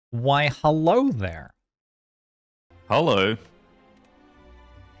Why, hello there. Hello.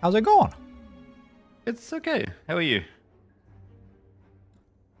 How's it going? It's okay. How are you?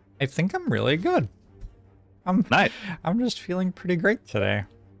 I think I'm really good. I'm Nice. I'm just feeling pretty great today.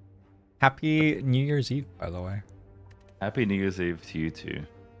 Happy New Year's Eve, by the way. Happy New Year's Eve to you too.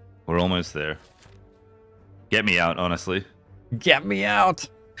 We're almost there. Get me out, honestly. Get me out!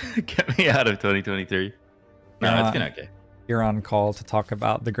 Get me out of 2023. No, it's been okay. You're on call to talk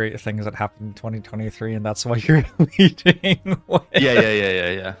about the great things that happened in 2023, and that's what you're leading with.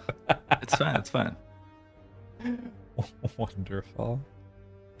 Yeah. It's fine. It's fine. Wonderful.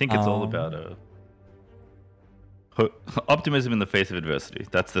 I think it's all about optimism in the face of adversity.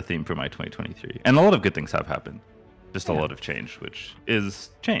 That's the theme for my 2023. And a lot of good things have happened. Just a lot of change, which is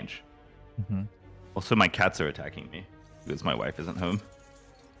change. Mm-hmm. Also, my cats are attacking me because my wife isn't home.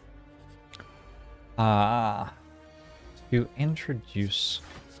 To introduce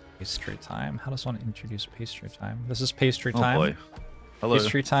Pastrytime. How does one introduce Pastrytime? This is Pastrytime. Oh boy. Hello.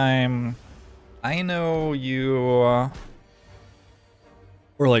 Pastrytime. I know you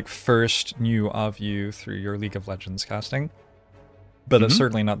were like first knew of you through your League of Legends casting, but it's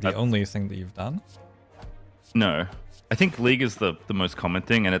certainly not the only thing that you've done. No. I think League is the most common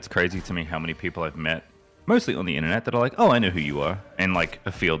thing, and it's crazy to me how many people I've met, mostly on the internet, that are like, oh, I know who you are, in like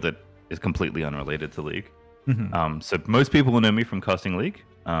a field that is completely unrelated to League. So most people will know me from casting League.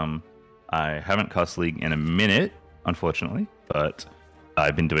 I haven't cast League in a minute, unfortunately, but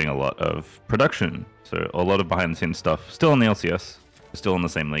I've been doing a lot of production, so a lot of behind-the-scenes stuff. Still on the LCS, still in the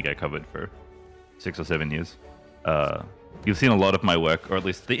same league I covered for 6 or 7 years. You've seen a lot of my work, or at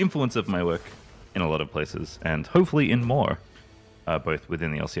least the influence of my work, in a lot of places, and hopefully in more, both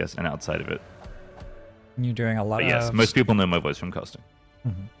within the LCS and outside of it. You're doing a lot but of... yes, most people know my voice from casting.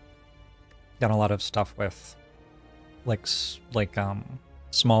 Done a lot of stuff with like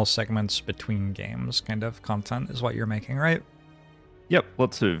small segments between games kind of content is what you're making, right? Yep,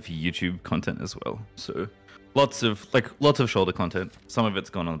 lots of YouTube content as well. So lots of shoulder content. Some of it's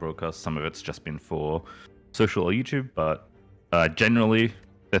gone on the broadcast, some of it's just been for social or YouTube, but generally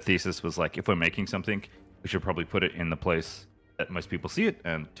the thesis was like, if we're making something, we should probably put it in the place that most people see it,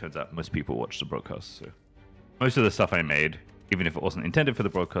 and turns out most people watch the broadcast. So most of the stuff I made, even if it wasn't intended for the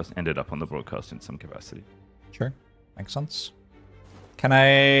broadcast, ended up on the broadcast in some capacity. Sure. Makes sense. Can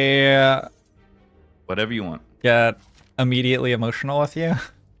I... Whatever you want. Get immediately emotional with you?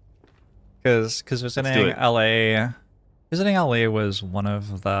 Because visiting LA was one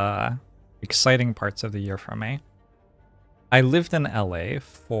of the exciting parts of the year for me. I lived in LA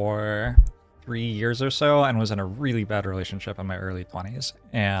for 3 years or so and was in a really bad relationship in my early 20s.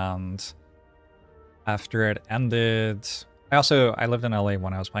 And after it ended... I lived in LA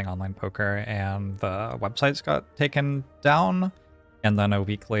when I was playing online poker, and the websites got taken down. And then a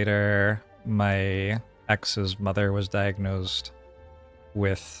week later, my ex's mother was diagnosed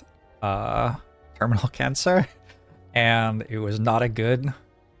with terminal cancer, and it was not a good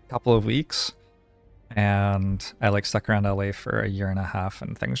couple of weeks. And I like stuck around LA for 1.5 years,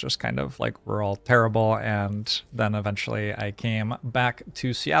 and things just kind of like were all terrible. And then eventually I came back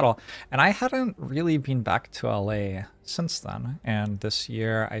to Seattle, and I hadn't really been back to LA since then. And this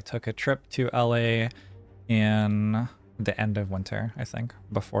year I took a trip to LA in the end of winter, I think,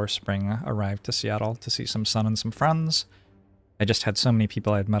 before spring arrived to Seattle to see some sun and some friends. I just had so many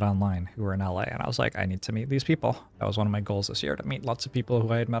people I'd met online who were in LA, and I was like, I need to meet these people. That was one of my goals this year, to meet lots of people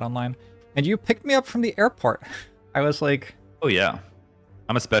who I had met online. And you picked me up from the airport. I was like, oh yeah,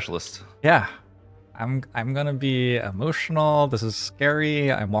 I'm a specialist. Yeah, I'm gonna be emotional. This is scary.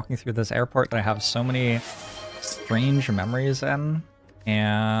 I'm walking through this airport that I have so many strange memories in.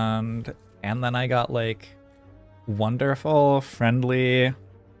 And then I got like wonderful, friendly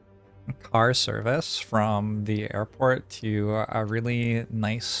car service from the airport to a really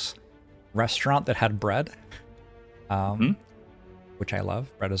nice restaurant that had bread. Which I love.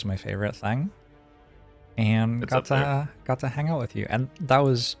 Bread is my favorite thing. And got to hang out with you. And it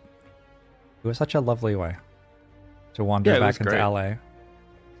was such a lovely way to wander back into LA.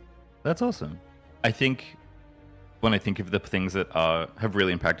 That's awesome. I think when I think of the things that have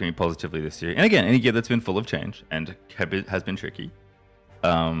really impacted me positively this year, and again, any year that's been full of change and has been tricky,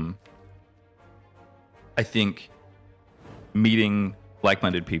 I think meeting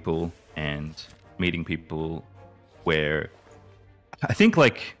like-minded people and meeting people where I think,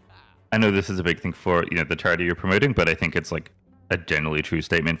 like, I know this is a big thing for, the charity you're promoting, but I think it's like a generally true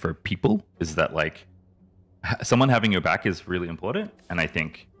statement for people, is that like someone having your back is really important. And I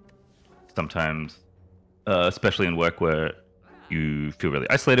think sometimes, especially in work where you feel really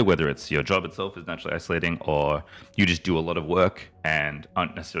isolated, whether it's your job itself is naturally isolating, or you just do a lot of work and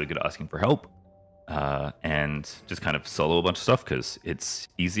aren't necessarily good at asking for help, and just kind of solo a bunch of stuff because it's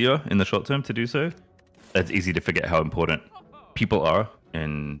easier in the short term to do so. It's easy to forget how important people are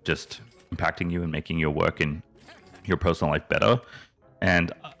in just impacting you and making your work and your personal life better.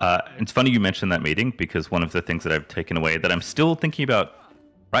 And it's funny you mentioned that meeting, because one of the things that I've taken away that I'm still thinking about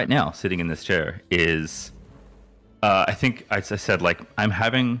right now, sitting in this chair, is I think I said, like, I'm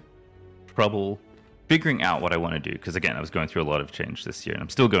having trouble figuring out what I want to do. Because again, I was going through a lot of change this year, and I'm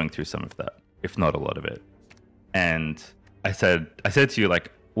still going through some of that, if not a lot of it. And I said to you,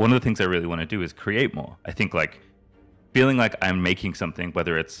 like, one of the things I really want to do is create more. I think, like, feeling like I'm making something,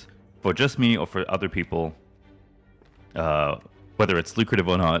 whether it's for just me or for other people, whether it's lucrative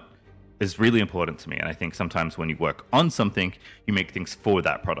or not, is really important to me. And I think sometimes when you work on something, you make things for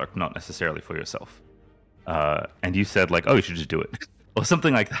that product, not necessarily for yourself. And you said, like, oh, you should just do it, or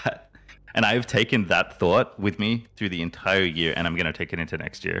something like that. And I've taken that thought with me through the entire year, and I'm going to take it into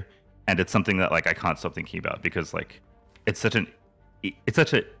next year. And it's something that, like, I can't stop thinking about, because, like, it's such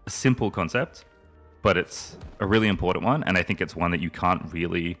a simple concept, but it's a really important one. And I think it's one that you can't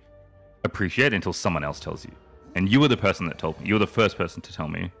really appreciate until someone else tells you. And you were the person that told me. You were the first person to tell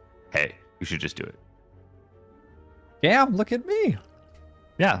me, hey, you should just do it. Yeah, look at me.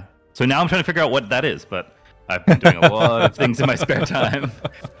 Yeah. So now I'm trying to figure out what that is, but I've been doing a lot of things in my spare time.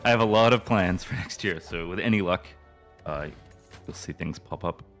 I have a lot of plans for next year. So with any luck, you'll see things pop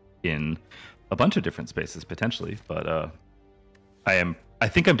up in a bunch of different spaces potentially. But I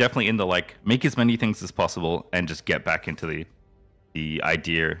think I'm definitely in the, like, make as many things as possible and just get back into the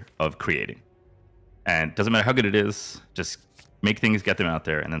idea of creating. And doesn't matter how good it is, just make things, get them out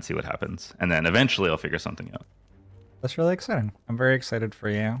there, and then see what happens. And then eventually I'll figure something out. That's really exciting. I'm very excited for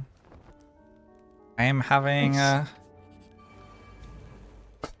you. I am having no,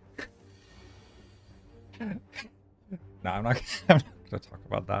 I'm not gonna talk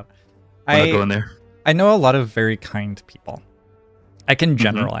about that. I'm not going there. I know a lot of very kind people. I can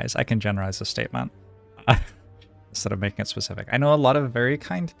generalize. I can generalize the statement instead of making it specific. I know a lot of very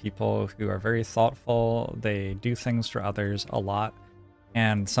kind people who are very thoughtful. They do things for others a lot.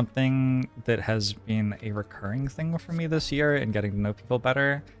 And something that has been a recurring thing for me this year in getting to know people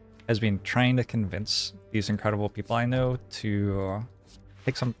better has been trying to convince these incredible people I know to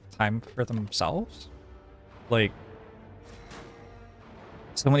take some time for themselves. Like,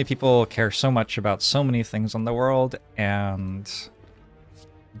 so many people care so much about so many things in the world, and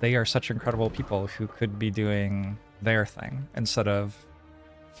they are such incredible people who could be doing their thing instead of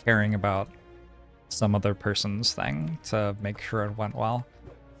caring about some other person's thing to make sure it went well.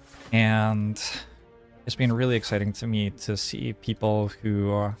 And it's been really exciting to me to see people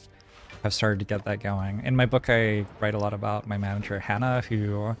who have started to get that going. In my book, I write a lot about my manager, Hannah,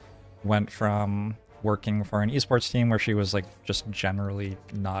 who went from working for an esports team where she was, like, just generally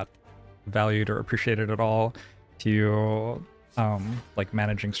not valued or appreciated at all to like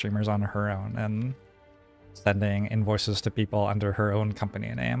managing streamers on her own and sending invoices to people under her own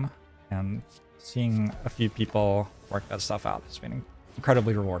company name. And seeing a few people work that stuff out has been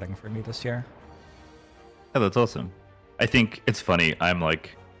incredibly rewarding for me this year. Yeah, that's awesome. I think it's funny.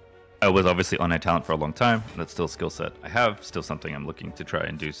 I was obviously on talent for a long time. That's still a skill set I have, still something I'm looking to try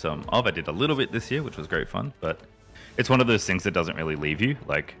and do some of. I did a little bit this year, which was great fun, but it's one of those things that doesn't really leave you.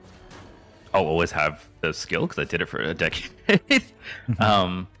 Like, I'll always have the skill because I did it for a decade.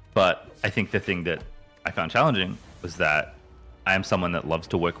 But I think the thing that I found challenging was that I am someone that loves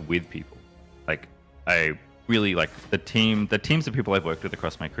to work with people. Like, I really like the teams of people I've worked with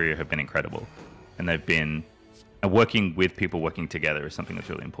across my career have been incredible, and they've been working with people, working together is something that's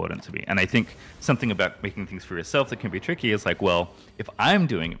really important to me. And I think something about making things for yourself that can be tricky is like, well, if I'm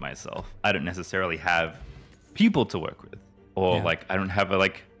doing it myself, I don't necessarily have people to work with, or like I don't have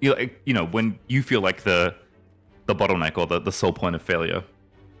a when you feel like the bottleneck or the sole point of failure,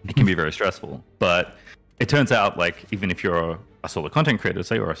 it can be very stressful. But it turns out, like, even if you're a solo content creator,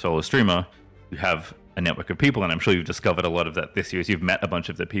 say, or a solo streamer, you have a network of people, and I'm sure you've discovered a lot of that this year as you've met a bunch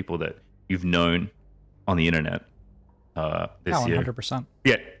of the people that you've known on the internet this year. 100%.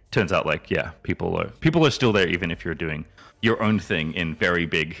 Yeah, turns out, like, yeah, people are still there even if you're doing your own thing in very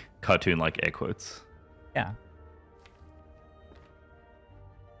big cartoon-like air quotes. Yeah.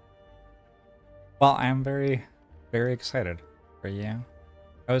 Well, I'm very, very excited for you.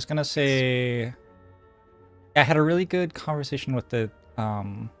 I was gonna say, I had a really good conversation with a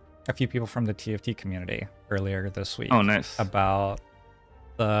few people from the TFT community earlier this week. Oh, nice. About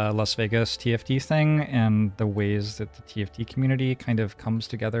the Las Vegas TFT thing and the ways that the TFT community kind of comes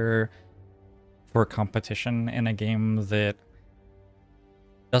together for competition in a game that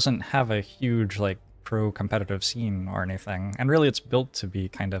doesn't have a huge like pro competitive scene or anything, and really it's built to be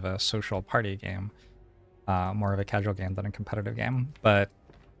kind of a social party game, more of a casual game than a competitive game. But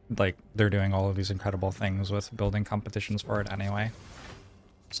like they're doing all of these incredible things with building competitions for it anyway.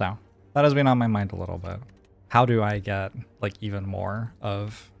 So that has been on my mind a little bit. How do I get like even more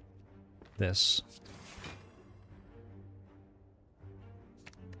of this?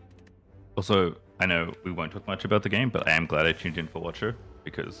 Also, I know we won't talk much about the game, but I am glad I tuned in for Watcher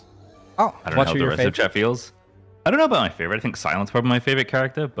because I don't know how the rest of chat feels. I don't know about my favorite. I think Silent's probably my favorite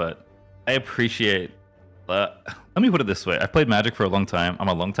character, but I appreciate... let me put it this way. I've played Magic for a long time. I'm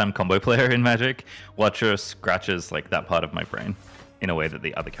a long-time combo player in Magic. Watcher scratches like that part of my brain in a way that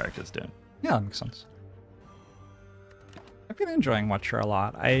the other characters don't. Yeah, that makes sense. I've been enjoying Watcher a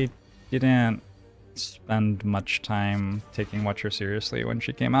lot. I didn't spend much time taking Watcher seriously when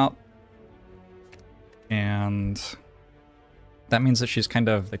she came out. And that means that she's kind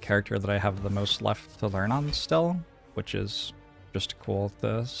of the character that I have the most left to learn on still, which is just cool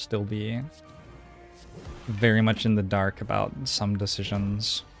to still be very much in the dark about some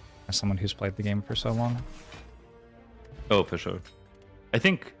decisions as someone who's played the game for so long. Oh, for sure. I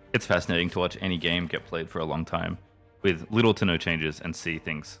think it's fascinating to watch any game get played for a long time with little to no changes and see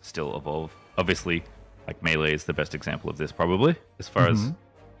things still evolve. Obviously, like Melee is the best example of this probably, as far as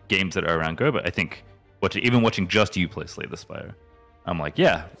games that are around go, but I think even watching just you play Slay the Spire, I'm like,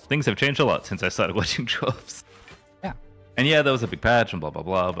 yeah, things have changed a lot since I started watching Jorbs. Yeah. And yeah, there was a big patch and blah, blah,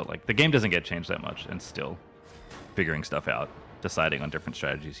 blah, but like the game doesn't get changed that much and still figuring stuff out, deciding on different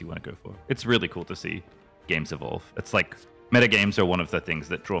strategies you want to go for. It's really cool to see games evolve. It's like metagames are one of the things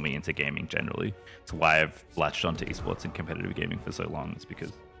that draw me into gaming generally. It's why I've latched onto esports and competitive gaming for so long. It's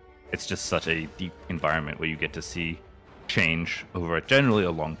because it's just such a deep environment where you get to see change over generally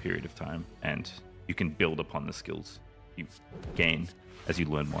a long period of time, and you can build upon the skills you gain as you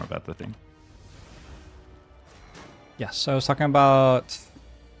learn more about the thing. Yeah, so I was talking about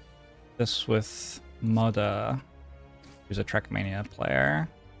this with Moda, who's a Trackmania player,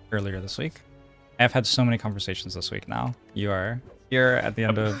 earlier this week. I've had so many conversations this week now. You are here at the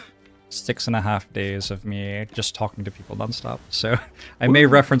end of 6.5 days of me just talking to people nonstop. So I may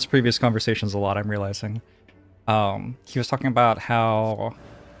reference previous conversations a lot, I'm realizing. He was talking about how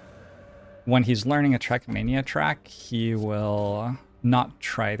when he's learning a Trackmania track, he will not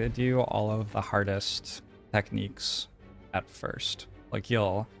try to do all of the hardest techniques at first. Like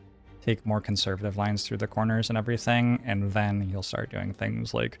he'll take more conservative lines through the corners and everything, and then he'll start doing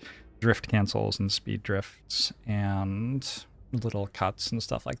things like drift cancels and speed drifts and little cuts and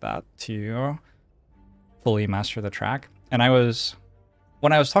stuff like that to fully master the track. And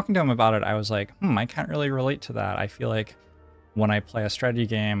when I was talking to him about it, I was like, I can't really relate to that. I feel like when I play a strategy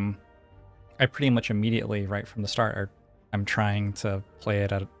game, I pretty much immediately, right from the start, I'm trying to play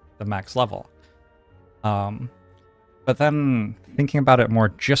it at the max level. But then thinking about it more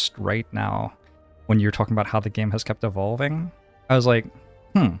just right now, when you're talking about how the game has kept evolving, I was like,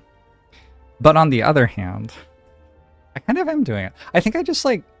 But on the other hand, I kind of am doing it. I think I just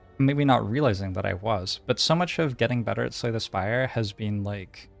like, maybe not realizing that I was, but so much of getting better at Slay the Spire has been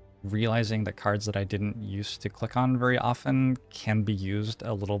like realizing that cards that I didn't used to click on very often can be used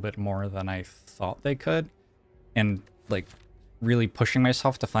a little bit more than I thought they could. And like really pushing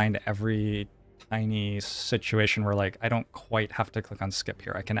myself to find every tiny situation where like I don't quite have to click on skip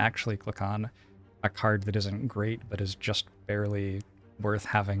here. I can actually click on a card that isn't great but is just barely worth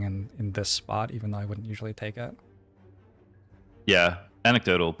having in this spot, even though I wouldn't usually take it. Yeah,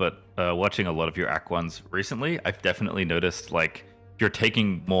 anecdotal, but watching a lot of your Act 1s recently, I've definitely noticed like you're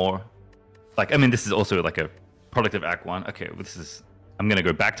taking more, like, I mean, this is also like a product of Act 1. Okay, I'm going to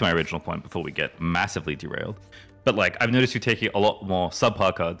go back to my original point before we get massively derailed. But like, I've noticed you taking a lot more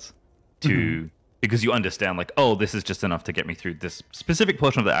subpar cards because you understand like, oh, this is just enough to get me through this specific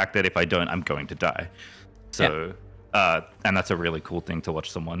portion of the act that if I don't, I'm going to die. So, and that's a really cool thing to watch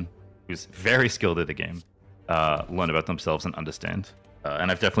someone who's very skilled at the game learn about themselves and understand.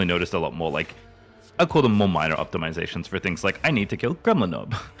 And I've definitely noticed a lot more, like, I call them more minor optimizations for things like, I need to kill Gremlin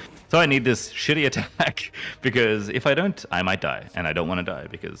Nob. So I need this shitty attack because if I don't, I might die. And I don't want to die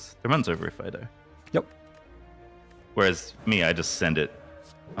because the run's over if I die. Yep. Whereas me, I just send it.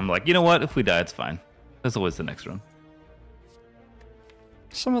 I'm like, you know what? If we die, it's fine. There's always the next run.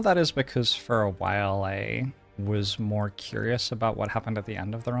 Some of that is because for a while I was more curious about what happened at the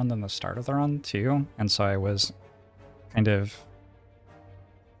end of the run than the start of the run too. And so I was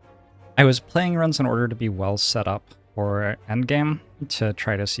playing runs in order to be well set up for endgame to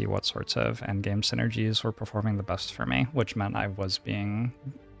try to see what sorts of endgame synergies were performing the best for me, which meant I was being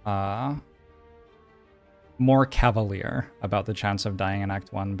more cavalier about the chance of dying in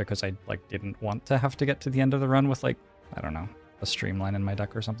Act 1 because I like didn't want to have to get to the end of the run with like, I don't know, a streamline in my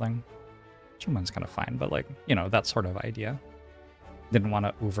deck or something. Streamline's kind of fine, but like, you know, that sort of idea. Didn't want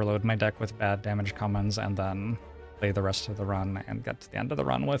to overload my deck with bad damage commons and then play the rest of the run and get to the end of the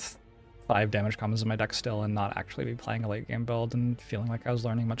run with 5 damage commons in my deck still and not actually be playing a late game build and feeling like I was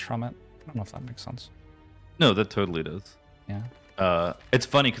learning much from it. I don't know if that makes sense. No, that totally does. Yeah. It's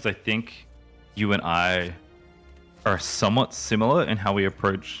funny because I think you and I are somewhat similar in how we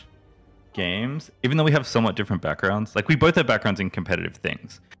approach games, even though we have somewhat different backgrounds. Like, we both have backgrounds in competitive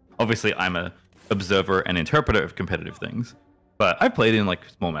things. Obviously, I'm a observer and interpreter of competitive things, but I've played in like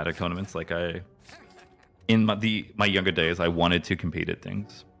small matter tournaments. Like, in my younger days, I wanted to compete at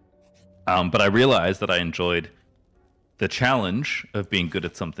things, but I realized that I enjoyed the challenge of being good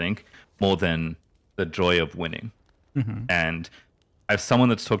at something more than the joy of winning. Mm-hmm. And as someone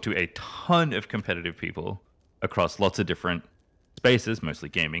that's talked to a ton of competitive people across lots of different spaces, mostly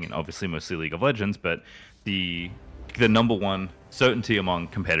gaming and obviously mostly League of Legends, but the number one certainty among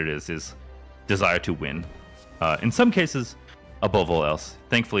competitors is desire to win. In some cases, above all else.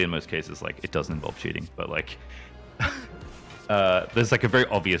 Thankfully, in most cases, like, it doesn't involve cheating, but like there's like a very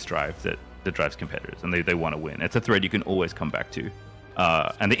obvious drive that drives competitors, and they want to win. It's a thread you can always come back to.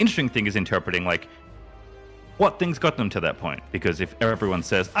 And the interesting thing is interpreting like what things got them to that point, because if everyone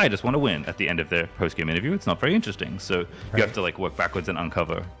says, I just want to win at the end of their post-game interview, it's not very interesting. So you have to like work backwards and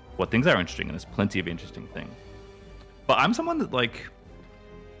uncover what things are interesting, and there's plenty of interesting things. But I'm someone that like,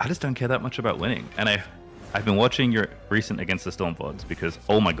 I just don't care that much about winning. And I've been watching your recent Against the Storm VODs because,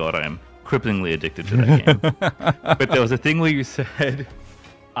 oh my god, I am cripplingly addicted to that game. But there was a thing where you said,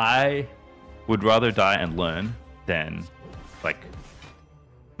 I would rather die and learn than like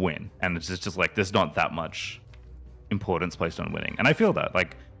win. And it's just like, there's not that much importance placed on winning. And I feel that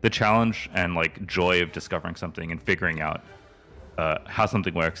like the challenge and like joy of discovering something and figuring out how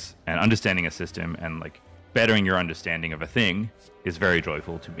something works and understanding a system and like bettering your understanding of a thing is very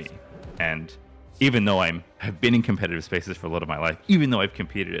joyful to me. And even though have been in competitive spaces for a lot of my life, even though I've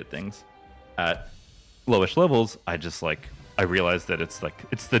competed at things at lowish levels, I realize that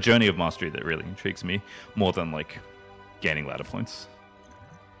it's the journey of mastery that really intrigues me more than like gaining ladder points.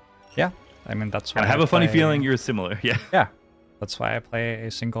 Yeah, I mean, that's why I have a funny feeling you're similar. Yeah. Yeah, that's why I play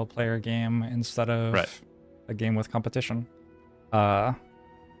a single player game instead of a game with competition.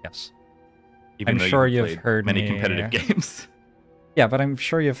 Yes. Even I'm sure you've heard many competitive games. Yeah, but I'm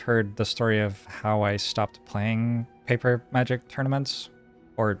sure you've heard the story of how I stopped playing paper Magic tournaments.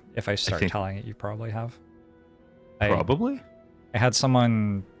 Or if I start telling it, you probably have. Probably? I had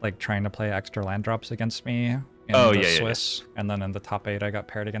someone like trying to play extra land drops against me in the Swiss, and then in the top 8 I got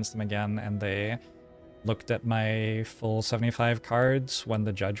paired against them again, and they looked at my full 75 cards when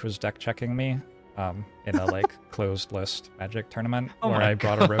the judge was deck checking me in a like closed list Magic tournament where I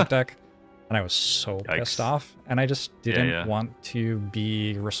brought a rogue deck. And I was so pissed off, and I just didn't want to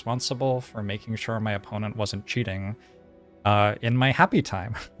be responsible for making sure my opponent wasn't cheating in my happy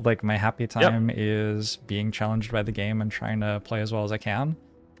time. Like, my happy time is being challenged by the game and trying to play as well as I can.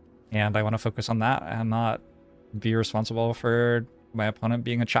 And I want to focus on that and not be responsible for my opponent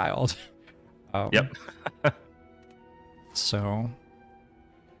being a child. So,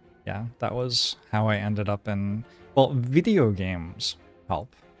 yeah, that was how I ended up in... Well, video games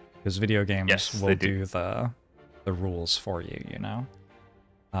help. Because video games will do the rules for you, you know?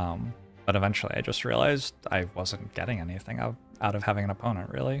 But eventually I just realized I wasn't getting anything out of having an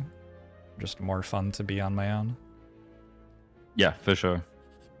opponent, really. Just more fun to be on my own. Yeah, for sure.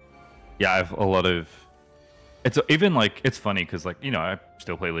 Yeah, I have a lot of... It's even like, it's funny because like, you know, I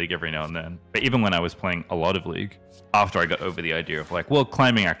still play League every now and then. But even when I was playing a lot of League, after I got over the idea of like, well,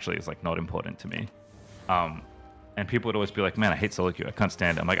 climbing actually is like not important to me. And people would always be like, man, I hate solo queue. I can't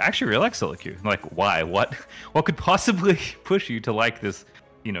stand it. I'm like, I actually really like solo queue. I'm like, why? What could possibly push you to like this,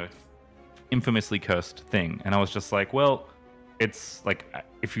 you know, infamously cursed thing? And I was just like, well, it's like,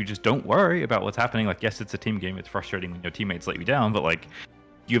 if you just don't worry about what's happening, like, yes, it's a team game. It's frustrating when your teammates let you down, but like,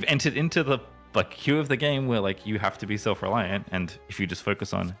 you've entered into the like queue of the game where like you have to be self-reliant. And if you just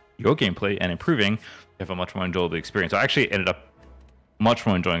focus on your gameplay and improving, you have a much more enjoyable experience. I actually ended up much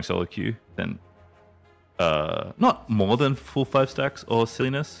more enjoying solo queue than not more than full 5 stacks or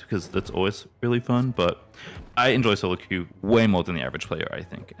silliness, because that's always really fun, but I enjoy solo queue way more than the average player, I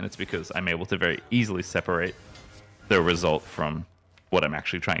think. And it's because I'm able to very easily separate the result from what I'm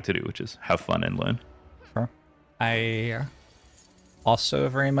actually trying to do, which is have fun and learn. Sure. I also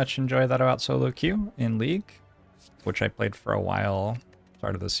very much enjoy that about solo queue in League, which I played for a while,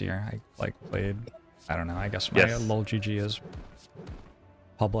 start of this year. I played, I don't know, I guess my LOL GG is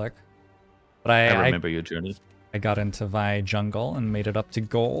public. But I remember your journey. I got into Vi jungle and made it up to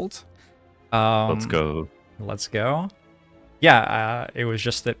gold. Let's go. Let's go. Yeah, it was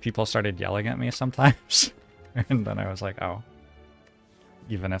just that people started yelling at me sometimes. And then I was like, oh,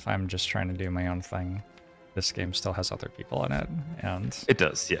 even if I'm just trying to do my own thing, this game still has other people in it. And it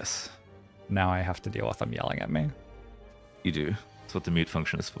does, yes. Now I have to deal with them yelling at me. You do. That's what the mute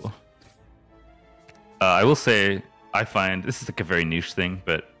function is for. I will say, I find, this is like a very niche thing,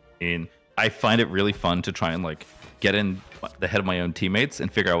 but I find it really fun to try and like get in the head of my own teammates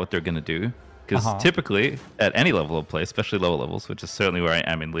and figure out what they're going to do. Because typically, at any level of play, especially lower levels, which is certainly where I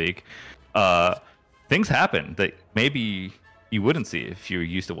am in League, things happen that maybe you wouldn't see if you're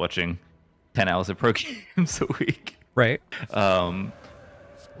used to watching 10 hours of pro games a week. Right. And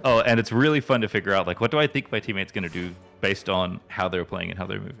it's really fun to figure out, like, what do I think my teammate's going to do based on how they're playing and how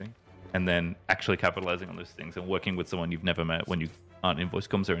they're moving? And then actually capitalizing on those things and working with someone you've never met when you aren't in voice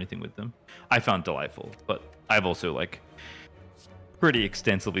comms or anything with them. I found delightful, but I've also, like, pretty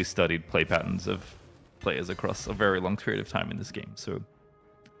extensively studied play patterns of players across a very long period of time in this game. So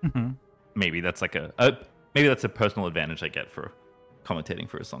maybe that's like maybe that's a personal advantage I get for commentating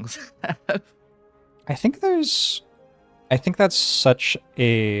for as long as I have. I think that's such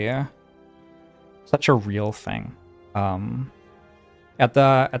a real thing. At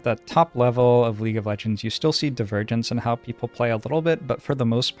the top level of League of Legends, you still see divergence in how people play a little bit, but for the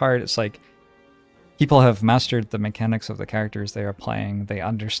most part, it's like people have mastered the mechanics of the characters they are playing. They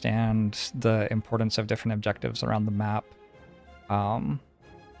understand the importance of different objectives around the map.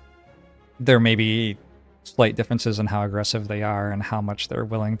 There may be slight differences in how aggressive they are and how much they're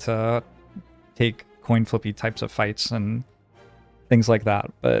willing to take coin flippy types of fights and things like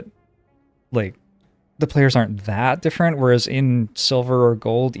that, but like the players aren't that different. Whereas in silver or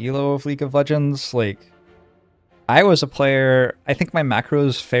gold elo of League of Legends, like I was a player, I think my macro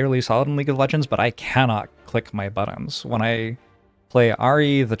is fairly solid in League of Legends, but I cannot click my buttons. When I play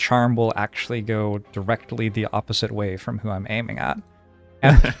Ahri, the charm will actually go directly the opposite way from who I'm aiming at.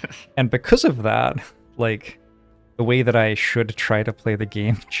 And because of that, like the way that I should try to play the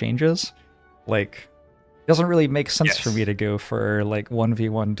game changes. Like it doesn't really make sense for me to go for like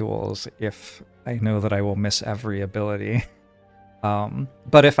 1v1 duels if I know that I will miss every ability.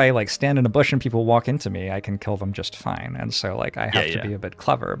 But if I like stand in a bush and people walk into me, I can kill them just fine. And so like I have to be a bit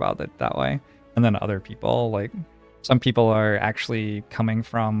clever about it that way. And then other people, like some people are actually coming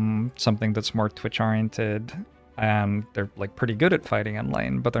from something that's more Twitch oriented and they're like pretty good at fighting in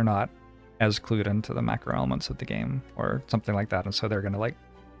lane, but they're not as clued into the macro elements of the game or something like that. And so they're going to like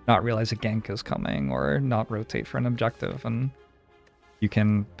not realize a gank is coming or not rotate for an objective. And you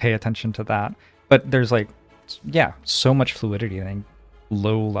can pay attention to that. But there's like, so much fluidity in a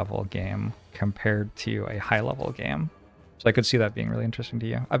low-level game compared to a high-level game. So I could see that being really interesting to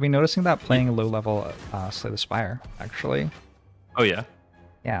you. I've been noticing that playing a low-level Slay the Spire, actually. Oh, yeah?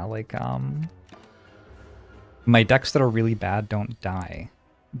 Yeah, like, my decks that are really bad don't die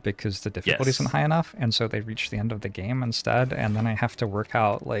because the difficulty isn't high enough, and so they reach the end of the game instead, and then I have to work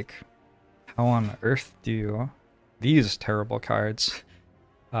out, like, how on earth do these terrible cards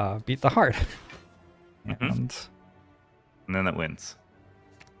beat the heart? And then it wins.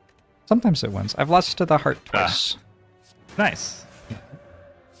 Sometimes it wins. I've lost to the heart twice. Nice.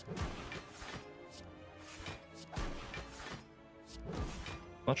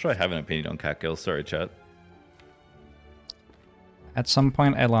 Not sure I have an opinion on cat girls. Sorry, chat. At some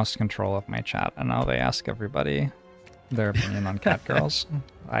point, I lost control of my chat, and now they ask everybody their opinion on cat girls.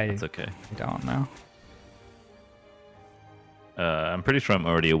 That's okay. I don't know. I'm pretty sure I'm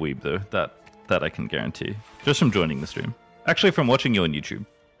already a weeb, though. That I can guarantee. Just from joining the stream. Actually, from watching you on YouTube.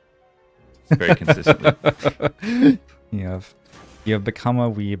 Very consistently. You have become a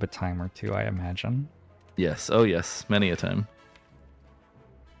weeb a time or two, I imagine. Yes. Oh, yes. Many a time.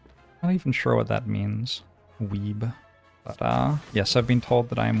 Not even sure what that means. Weeb. But, yes, I've been told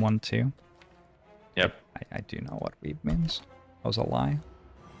that I am one too. Yep. I do know what weeb means. That was a lie.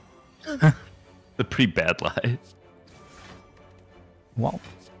 The pretty bad lie. Well.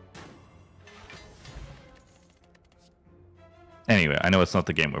 Anyway, I know it's not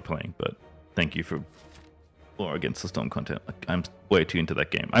the game we're playing, but thank you for Lore Against the Storm content. Like, I'm way too into that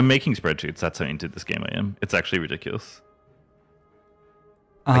game. I'm making spreadsheets. That's how into this game I am. It's actually ridiculous.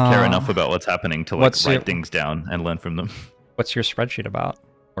 I care enough about what's happening to like write things down and learn from them. What's your spreadsheet about?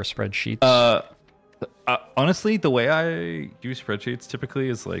 Or spreadsheets? Honestly, the way I do spreadsheets typically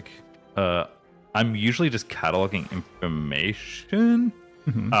is like, I'm usually just cataloging information.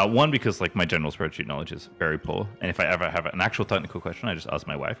 One, because like my general spreadsheet knowledge is very poor, and if I ever have an actual technical question, I just ask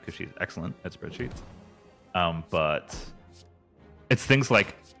my wife because she's excellent at spreadsheets. But it's things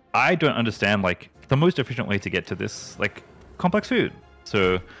like I don't understand like the most efficient way to get to this like complex food.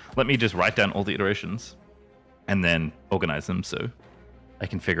 So let me just write down all the iterations and then organize them so I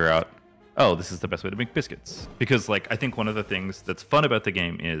can figure out, oh, this is the best way to make biscuits. Because like I think one of the things that's fun about the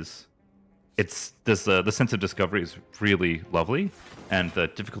game is the sense of discovery is really lovely, and the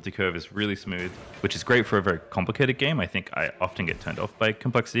difficulty curve is really smooth, which is great for a very complicated game. I think I often get turned off by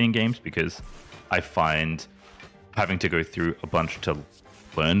complexity in games because I find having to go through a bunch to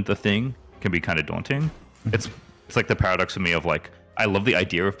learn the thing can be kind of daunting. It's like the paradox for me of like, I love the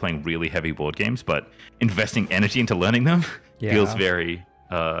idea of playing really heavy board games, but investing energy into learning them feels very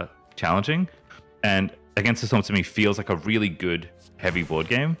challenging. And Against the Storm to me feels like a really good heavy board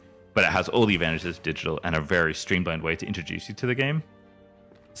game, but it has all the advantages of digital and a very streamlined way to introduce you to the game.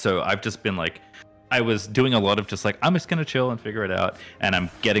 So I've just been like, I was doing a lot of just like, I'm just going to chill and figure it out. And I'm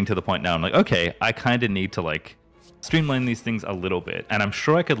getting to the point now, I'm like, okay, I kind of need to like streamline these things a little bit. And I'm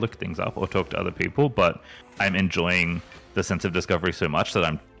sure I could look things up or talk to other people, but I'm enjoying the sense of discovery so much that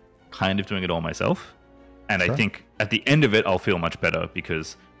I'm kind of doing it all myself. And I think at the end of it, I'll feel much better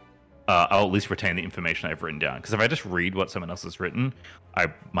because I'll at least retain the information I've written down. Because if I just read what someone else has written, I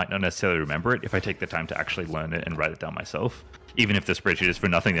might not necessarily remember it. If I take the time to actually learn it and write it down myself, even if the spreadsheet is for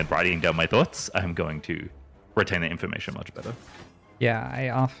nothing than writing down my thoughts, I'm going to retain the information much better. Yeah, I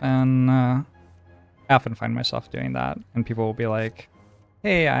often find myself doing that, and people will be like,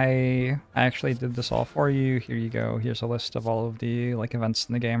 hey, I actually did this all for you. Here you go. Here's a list of all of the like events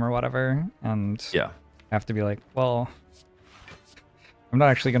in the game or whatever. And yeah, I have to be like, well, I'm not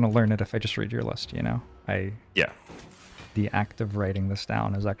actually going to learn it if I just read your list, you know? The act of writing this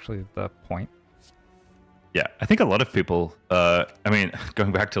down is actually the point. Yeah, I think a lot of people, I mean,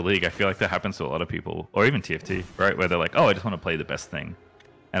 going back to League, I feel like that happens to a lot of people, or even TFT, right? Where they're like, oh, I just want to play the best thing.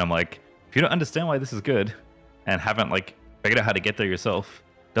 And I'm like, if you don't understand why this is good and haven't like figured out how to get there yourself,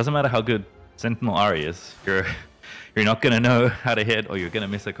 doesn't matter how good Sentinel Ari is, you're not going to know how to hit, or you're going to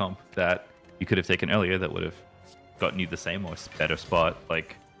miss a comp that you could have taken earlier that would have gotten you the same or better spot.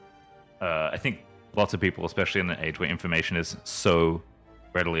 Like, I think lots of people, especially in an age where information is so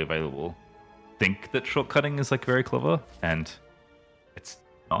readily available, think that shortcutting is like very clever, and it's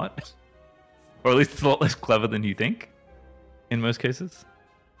not. Or at least it's a lot less clever than you think in most cases.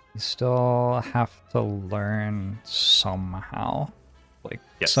 You still have to learn somehow. Like,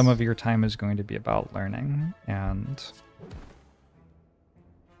 yes. Some of your time is going to be about learning, and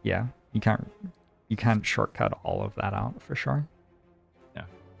yeah, you can't shortcut all of that out for sure. Yeah.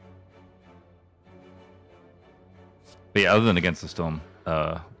 But yeah, other than Against the Storm,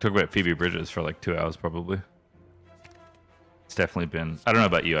 talk about Phoebe Bridgers for like 2 hours probably. It's definitely been, I don't know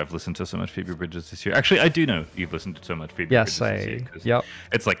about you, I've listened to so much Phoebe Bridgers this year. Actually, I do know you've listened to so much Phoebe Bridgers this year. Yep.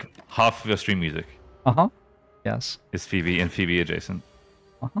 It's like half of your stream music. Yes. Is Phoebe and Phoebe adjacent.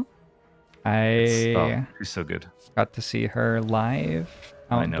 She's so good. Got to see her live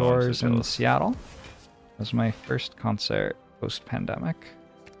outdoors in Seattle. It was my first concert post-pandemic.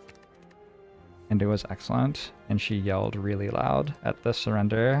 And it was excellent. And she yelled really loud at the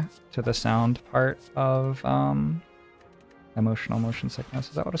surrender to the sound part of emotional motion sickness.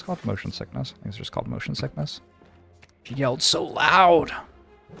 Is that what it's called? Motion sickness. I think it's just called motion sickness. She yelled so loud.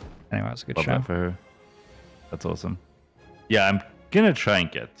 Anyway, it was a good show. That for her. That's awesome. Yeah, I'm gonna try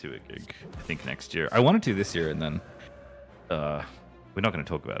and get to a gig, I think, next year. I wanted to this year, and then we're not gonna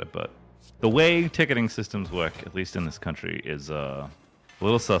talk about it, but the way ticketing systems work, at least in this country, is a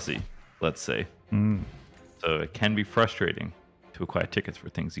little sussy, let's say. So it can be frustrating to acquire tickets for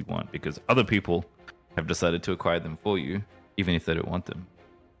things you want because other people have decided to acquire them for you, even if they don't want them,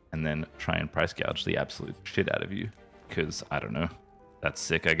 and then try and price gouge the absolute shit out of you because, I don't know, that's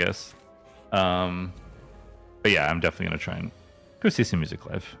sick, I guess. But yeah, I'm definitely going to try and go see some music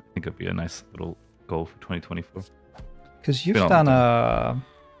live. I think it'll be a nice little goal for 2024. Because you've done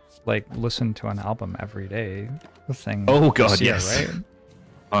listen to an album every day thing. Oh god, yes. Right?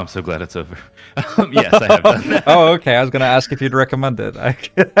 Oh, I'm so glad it's over. Yes, I have done that. Oh, okay. I was going to ask if you'd recommend it.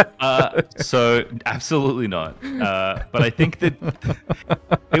 So absolutely not. But I think that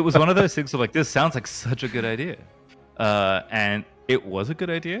it was one of those things of like, this sounds like such a good idea. And it was a good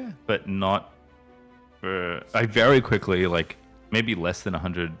idea, but not. I very quickly, like maybe less than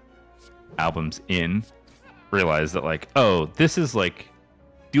 100 albums in, realized that like, oh, this is like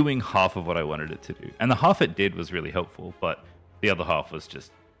doing half of what I wanted it to do. And the half it did was really helpful, but the other half was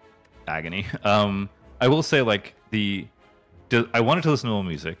just agony. I will say like I wanted to listen to more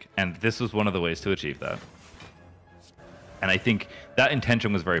music, and this was one of the ways to achieve that. And I think that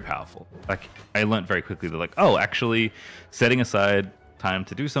intention was very powerful. Like I learned very quickly that like, oh, actually setting aside time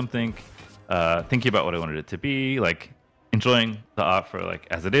to do something, thinking about what I wanted it to be, like enjoying the art for like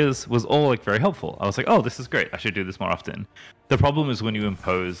as it is was all like very helpful. I was like, oh, this is great. I should do this more often. The problem is when you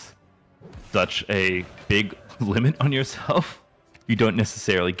impose such a big limit on yourself, you don't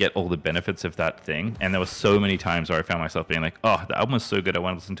necessarily get all the benefits of that thing. And there were so many times where I found myself being like, oh, the album was so good, I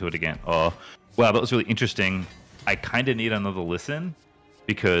want to listen to it again. Or, wow, that was really interesting. I kind of need another listen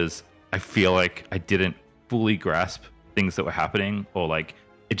because I feel like I didn't fully grasp things that were happening, or like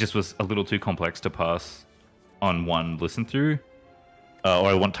it just was a little too complex to pass on one listen through, or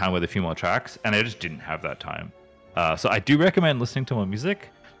I want time with a few more tracks, and I just didn't have that time. So I do recommend listening to more music,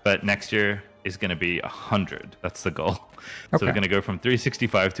 but next year is going to be 100. That's the goal. Okay. So we're going to go from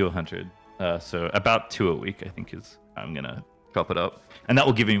 365 to 100. So about 2 a week, I think, is how I'm going to chop it up. And that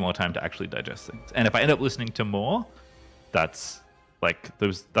will give me more time to actually digest things. And if I end up listening to more, that's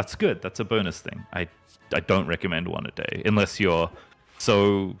good. That's a bonus thing. I don't recommend one a day unless you're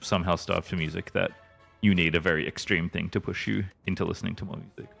so somehow starved for music that you need a very extreme thing to push you into listening to more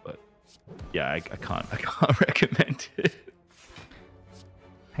music. But yeah, I can't recommend it.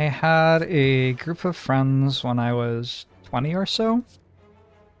 I had a group of friends when I was 20 or so,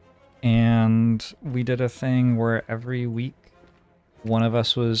 and we did a thing where every week one of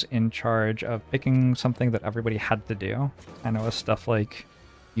us was in charge of picking something that everybody had to do. And it was stuff like,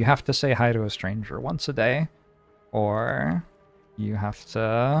 you have to say hi to a stranger once a day, or you have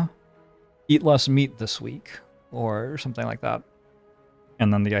to eat less meat this week, or something like that.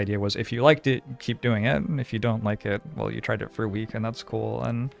 And then the idea was, if you liked it, keep doing it. And if you don't like it, well, you tried it for a week and that's cool.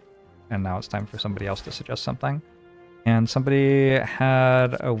 And now it's time for somebody else to suggest something. And somebody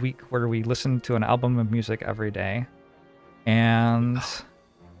had a week where we listened to an album of music every day. And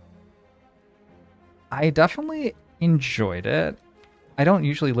I definitely enjoyed it. I don't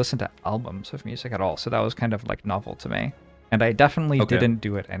usually listen to albums of music at all, so that was kind of like novel to me. And I definitely didn't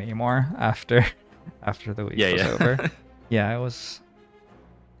do it anymore after the week was over. Yeah, it was...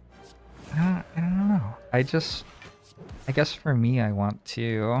 I don't know. I guess for me, I want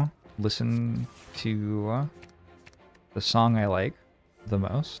to listen to the song I like the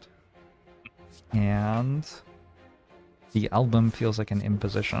most. And the album feels like an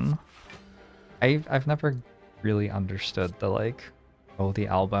imposition. I've never really understood the like, oh, the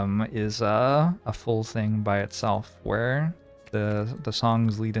album is a full thing by itself, where the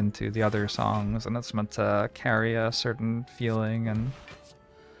songs lead into the other songs, and it's meant to carry a certain feeling. And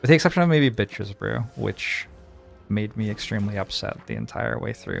with the exception of maybe Bitches Brew, which made me extremely upset the entire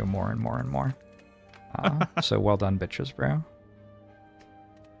way through, more and more and more. So well done, Bitches Brew.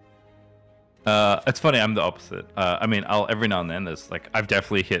 It's funny, I'm the opposite. I mean, I'll every now and then I've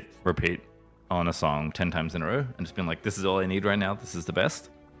definitely hit repeat on a song 10 times in a row and just been like, this is all I need right now, this is the best.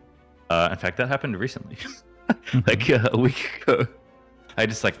 In fact, that happened recently. Like a week ago. I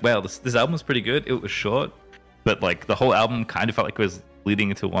just like, wow, this album was pretty good. It was short, but like the whole album kind of felt like it was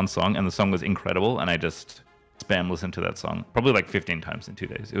leading into one song, and the song was incredible, and I just spam listened to that song probably like 15 times in 2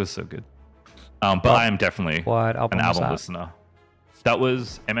 days. It was so good. But I am definitely an album listener. That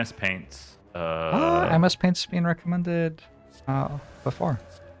was MS Paint's. MS Paint's been recommended before.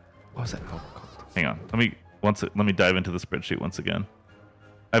 What was that album called? Hang on, let me dive into the spreadsheet once again.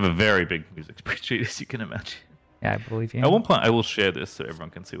 I have a very big music spreadsheet, as you can imagine. Yeah, I believe you. At one point, I will share this so everyone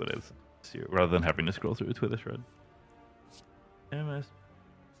can see what it is, rather than having to scroll through a Twitter thread.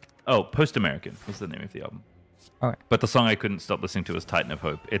 Post American was the name of the album. Okay. But the song I couldn't stop listening to was Titan of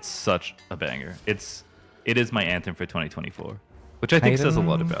Hope. It's such a banger. It is my anthem for 2024, which I think says a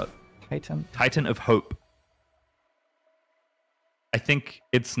lot about Titan of Hope. I think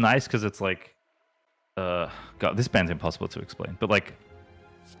it's nice because it's like, God, this band's impossible to explain, but like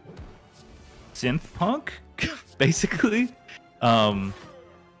synth punk, basically.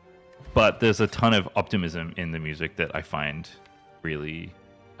 But there's a ton of optimism in the music that I find really,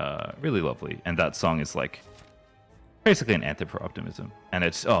 really lovely. And that song is like basically an anthem for optimism. And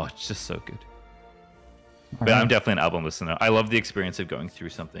it's just so good. But I'm definitely an album listener. I love the experience of going through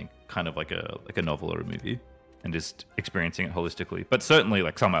something kind of like a novel or a movie and just experiencing it holistically. But certainly,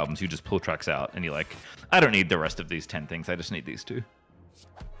 like some albums, you just pull tracks out and you're like, I don't need the rest of these 10 things. I just need these 2.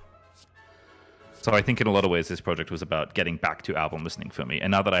 So I think in a lot of ways, this project was about getting back to album listening for me.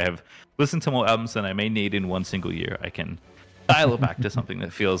 And now that I have listened to more albums than I may need in one single year, I can dial it back to something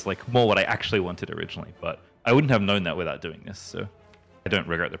that feels like more what I actually wanted originally. But I wouldn't have known that without doing this. So I don't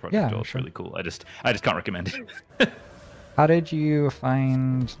regret the project at all. It's really cool. I just can't recommend it. How did you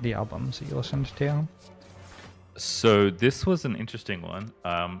find the albums that you listened to? So this was an interesting one.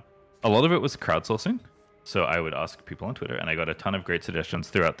 A lot of it was crowdsourcing. So I would ask people on Twitter, and I got a ton of great suggestions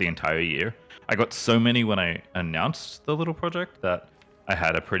throughout the entire year. I got so many when I announced the little project that I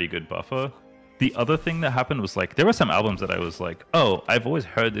had a pretty good buffer. the other thing that happened was like there were some albums that I was like, oh, I've always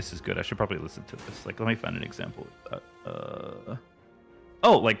heard this is good. I should probably listen to this. Like, let me find an example of that.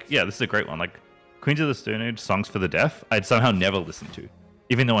 Oh, like, yeah, this is a great one. Like, Queens of the Stone Age, Songs for the Deaf, I'd somehow never listened to,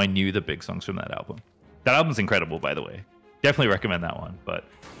 even though I knew the big songs from that album. That album's incredible, by the way. Definitely recommend that one. But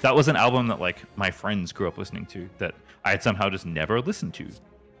that was an album that, like, my friends grew up listening to that I had somehow just never listened to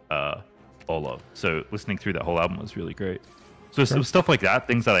all of. So listening through that whole album was really great. So some stuff like that,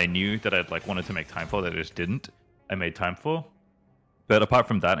 things that I knew that I'd, like, wanted to make time for that I just didn't, I made time for. But apart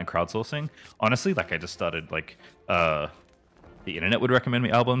from that and crowdsourcing, honestly, like, I just started, like, the internet would recommend me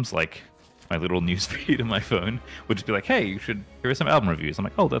albums, like my little news feed on my phone would just be like, hey, you should hear some album reviews. I'm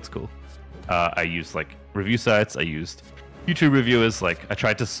like, oh, that's cool. I used like review sites. I used YouTube reviewers. Like, I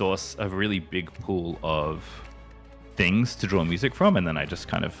tried to source a really big pool of things to draw music from, and then I just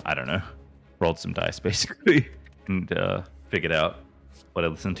kind of, I don't know, rolled some dice basically and figured out what I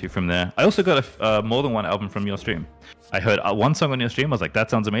listened to from there. I also got more than one album from your stream. I heard one song on your stream. I was like,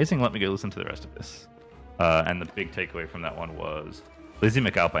 that sounds amazing. Let me go listen to the rest of this. And the big takeaway from that one was Lizzie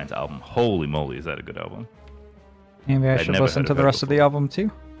McAlpine's album. Holy moly, is that a good album? Maybe I should listen to the rest of the album too.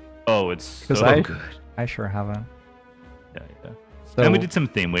 Oh, it's so good. I sure haven't. Yeah. So, and we did some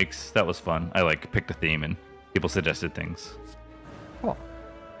theme weeks. That was fun. I like picked a theme and people suggested things. Cool.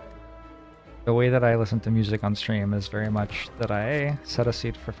 The way that I listen to music on stream is very much that I set a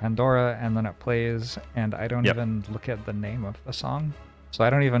seed for Pandora and then it plays and I don't even look at the name of the song. So I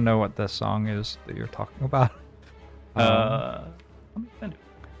don't even know what the song is that you're talking about.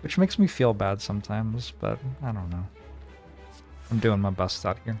 Which makes me feel bad sometimes, but I don't know. I'm doing my best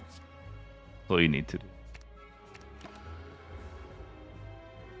out here. That's all you need to do.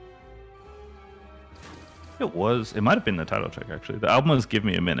 It might have been the title track, actually. The album was Give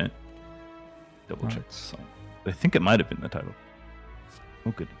Me a Minute. Double check the song. I think it might have been the title.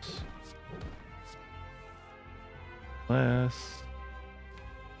 Oh, goodness.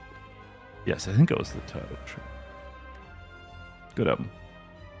 Yes, I think it was the title track. Good album.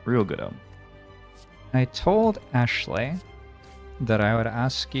 Real good album. I told Ashley that I would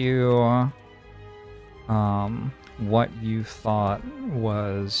ask you what you thought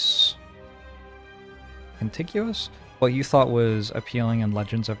was contiguous? What you thought was appealing in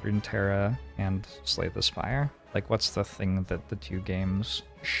Legends of Runeterra and Slay the Spire? Like, what's the thing that the two games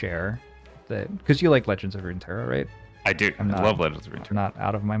share? Because you like Legends of Runeterra, right? I do. I love Legends of Runeterra. I'm not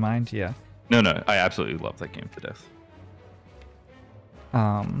out of my mind, yeah. No, I absolutely love that game to death.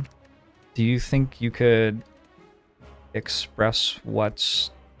 Do you think you could express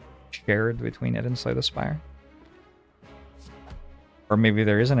what's shared between it and Slay the Spire? Or maybe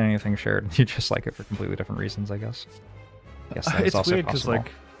there isn't anything shared, you just like it for completely different reasons, I guess. Yes, that's it's also weird because,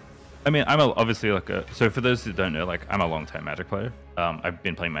 like, I mean, I'm obviously like so for those who don't know, like, I'm a long-time Magic player. I've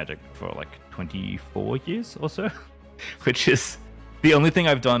been playing Magic for like 24 years or so, which is the only thing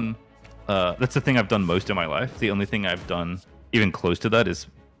I've done. That's the thing I've done most of my life. The only thing I've done even close to that is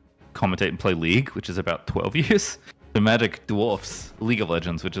commentate and play League, which is about 12 years. So Magic dwarfs League of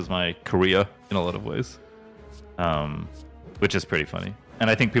Legends, which is my career in a lot of ways, which is pretty funny. And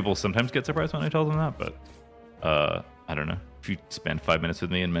I think people sometimes get surprised when I tell them that, but I don't know. If you spend 5 minutes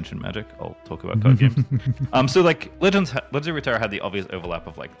with me and mention Magic, I'll talk about card games. So like Legends of Runeterra had the obvious overlap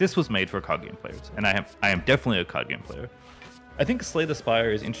of like, this was made for card game players, and I am definitely a card game player. I think Slay the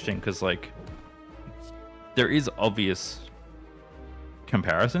Spire is interesting because, like, there is obvious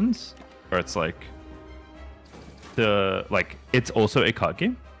comparisons where it's like it's also a card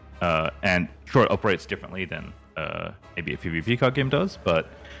game, and sure, it operates differently than maybe a PvP card game does, but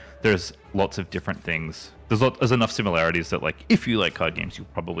there's lots of different things. There's enough similarities that, like, if you like card games, you'll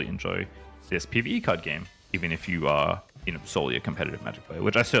probably enjoy this PvE card game, even if you are, solely a competitive Magic player,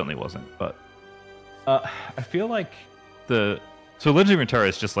 which I certainly wasn't. But I feel like so Legends of Runeterra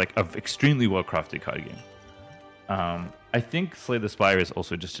is just like an extremely well-crafted card game. I think Slay the Spire is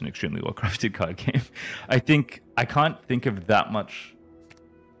also just an extremely well-crafted card game. I can't think of that much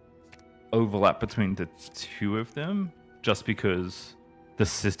overlap between the two of them, just because the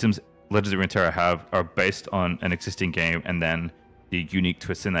systems Legends of Runeterra have are based on an existing game, and then the unique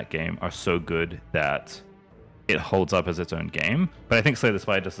twists in that game are so good that it holds up as its own game. But I think Slay the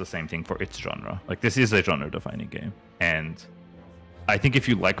Spire does the same thing for its genre. Like, this is a genre-defining game, and I think if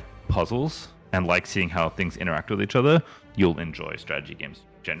you like puzzles and like seeing how things interact with each other, you'll enjoy strategy games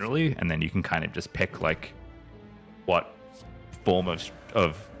generally, and then you can kind of just pick like what form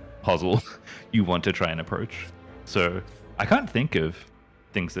of puzzle you want to try and approach. So I can't think of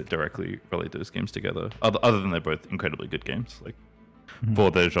things that directly relate those games together, other than they're both incredibly good games, like for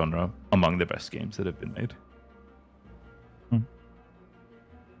their genre, among the best games that have been made.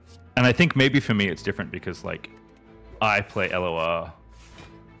 And I think maybe for me it's different because like I play LOR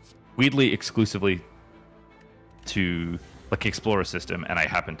weirdly exclusively to like explore a system, and I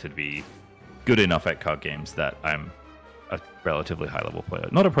happen to be good enough at card games that I'm a relatively high level player.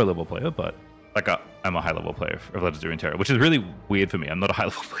 Not a pro level player, but like I'm a high level player of Legendary Terror, which is really weird for me. I'm not a high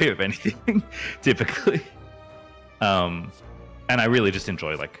level player of anything typically. And I really just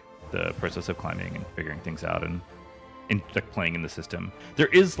enjoy like the process of climbing and figuring things out and like playing in the system. There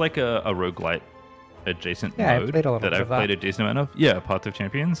is like a roguelite adjacent mode that I've played a decent amount of. Yeah, Path of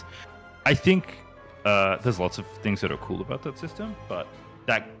Champions. I think there's lots of things that are cool about that system, but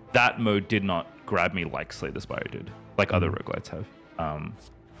that mode did not grab me like Slay the Spire did, like other roguelites have.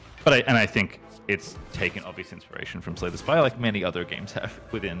 But I think it's taken obvious inspiration from Slay the Spire, like many other games have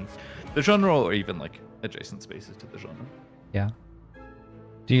within the genre, or even like adjacent spaces to the genre. Yeah.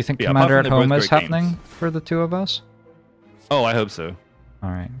 Do you think Commander at Home is happening for the two of us? Oh, I hope so. All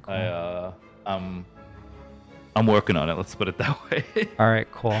right. Cool. I'm working on it. Let's put it that way. All right.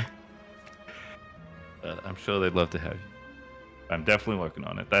 Cool. I'm sure they'd love to have you. I'm definitely working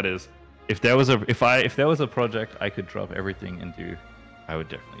on it. That is, if there was a project I could drop everything and do, I would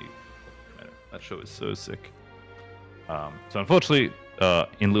definitely. That show is so sick. So unfortunately,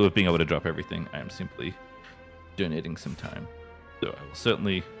 in lieu of being able to drop everything, I am simply donating some time. So I will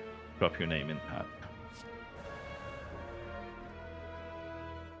certainly drop your name in the hat.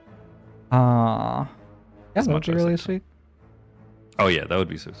 Yeah, that would be really sweet. Oh yeah, that would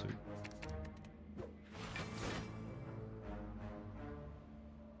be so sweet.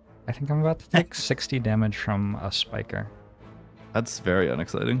 I think I'm about to take 60 damage from a spiker. That's very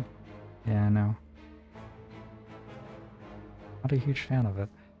unexciting. Yeah, I know. Not a huge fan of it.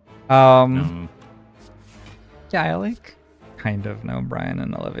 Yeah, I like kind of know Brian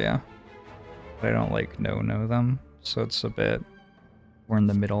and Olivia, but I don't like know them, so it's a bit, we're in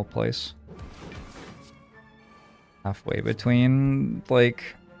the middle place. Halfway between, like,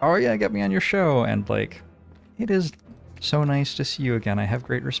 oh yeah, get me on your show, and like, it is so nice to see you again. I have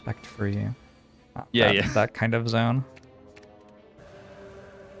great respect for you. Yeah. That kind of zone.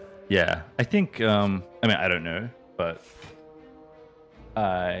 Yeah, I think, I mean, I don't know, but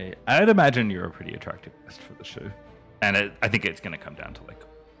I'd imagine you're a pretty attractive guest for the show. And I think it's going to come down to, like,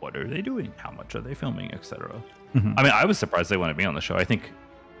 what are they doing? How much are they filming, etc. Mm-hmm. I mean, I was surprised they wanted me on the show. I think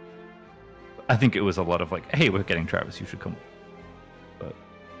it was a lot of, like, hey, we're getting Travis, you should come. But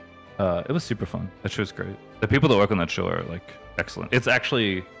it was super fun. That show's great. The people that work on that show are, like, excellent. It's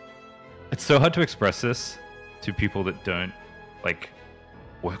so hard to express this to people that don't, like,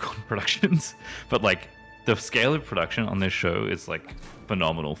 work on productions, but like the scale of production on this show is like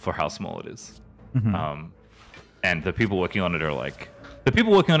phenomenal for how small it is. Mm-hmm. And the people working on it are like, the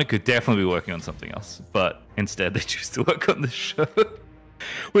people working on it could definitely be working on something else, but instead they choose to work on this show,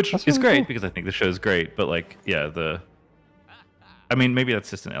 which is great cool. Because I think the show is great. But like, yeah, I mean, maybe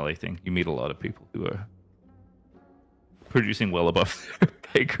that's just an LA thing. You meet a lot of people who are producing well above their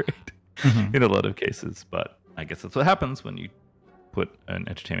pay grade in a lot of cases, but I guess that's what happens when you put an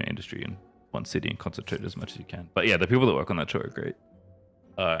entertainment industry in one city and concentrate as much as you can. But yeah, the people that work on that show are great.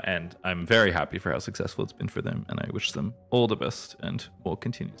 And I'm very happy for how successful it's been for them, and I wish them all the best and more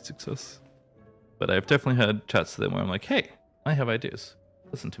continued success. But I've definitely had chats to them where I'm like, hey, I have ideas.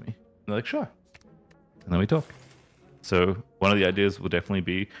 Listen to me. And they're like, sure. And then we talk. So one of the ideas will definitely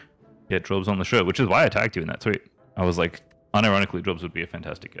be get Jorbs on the show, which is why I tagged you in that tweet. I was like, unironically, Jorbs would be a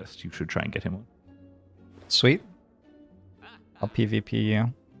fantastic guest. You should try and get him on. Sweet. I'll PvP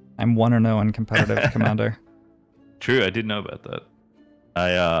you. I'm 1-0 in competitive Commander. True, I did know about that.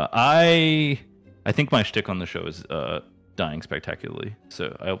 I think my shtick on the show is dying spectacularly,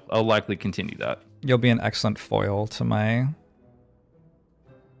 so I'll likely continue that. You'll be an excellent foil to my...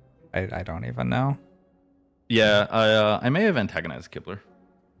 I don't even know. Yeah, I may have antagonized Kibler.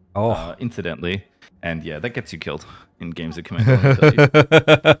 Oh. Incidentally. And yeah, that gets you killed in games of Commander.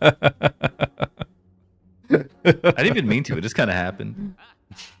 I didn't even mean to. It just kind of happened.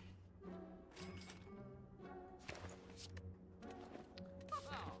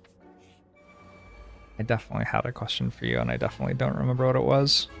 I definitely had a question for you, and I definitely don't remember what it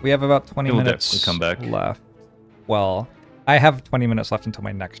was. We have about 20 minutes come back. left. Well, I have 20 minutes left until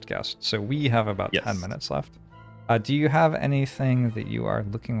my next guest, so we have about 10 minutes left. Do you have anything that you are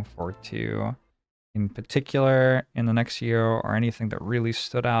looking forward to in particular in the next year, or anything that really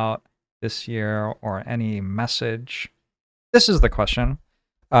stood out this year, or any message? This is the question.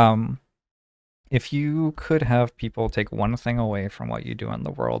 If you could have people take one thing away from what you do in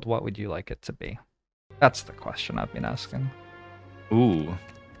the world, what would you like it to be? That's the question I've been asking. Ooh.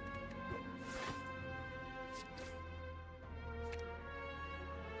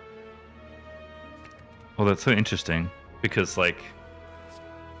 Well, that's so interesting because, like,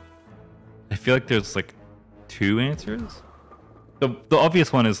 I feel like there's like two answers. The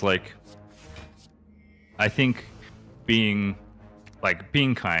obvious one is like, I think being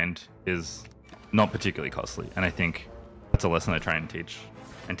kind is not particularly costly, and I think that's a lesson I try and teach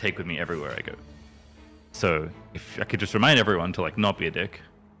and take with me everywhere I go. So if I could just remind everyone to like not be a dick,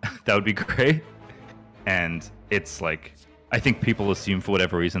 that would be great. And it's like, I think people assume for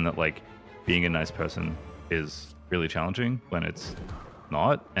whatever reason that like being a nice person is really challenging when it's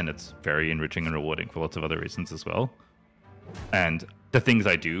not, and it's very enriching and rewarding for lots of other reasons as well. And the things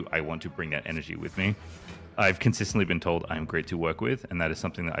I do, I want to bring that energy with me. I've consistently been told I'm great to work with, and that is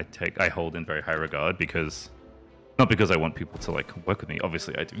something that I hold in very high regard, because not because I want people to like work with me,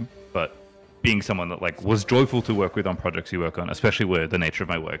 obviously I do, but being someone that like was joyful to work with on projects you work on, especially where the nature of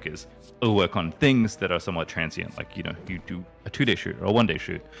my work is to work on things that are somewhat transient, like, you know, you do a 2-day shoot or a 1-day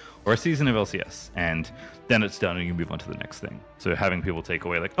shoot or a season of LCS, and then it's done and you move on to the next thing. So having people take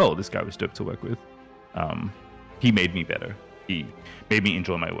away like, oh, this guy was dope to work with, he made me better, he made me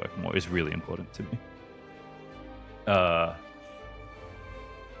enjoy my work more, is really important to me. But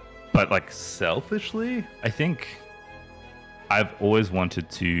like selfishly, I think I've always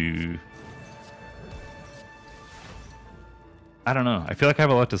wanted to, I don't know, I feel like I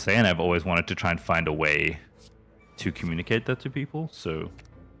have a lot to say, and I've always wanted to try and find a way to communicate that to people. So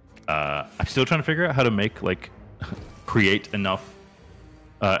I'm still trying to figure out how to make like create enough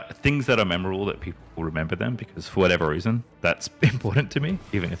things that are memorable that people will remember them, because for whatever reason that's important to me,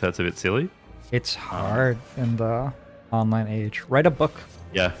 even if that's a bit silly. It's hard in the online age. Write a book.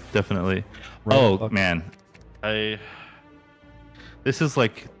 Yeah, definitely. Man, this is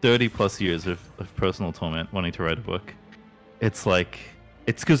like 30 plus years of personal torment wanting to write a book. It's like,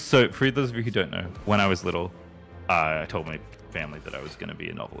 it's because, so for those of you who don't know, when I was little, I told my family that I was going to be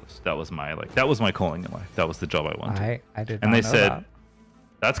a novelist. That was my calling in life. That was the job I wanted. I did not and they know said, that.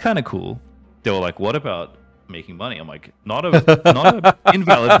 That's kind of cool. They were like, what about making money? I'm like, not a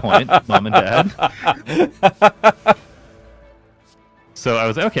invalid point, mom and dad. So I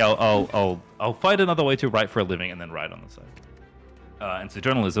was like, okay, I'll find another way to write for a living and then write on the side. And so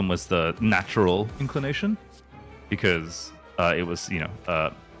journalism was the natural inclination, because it was, you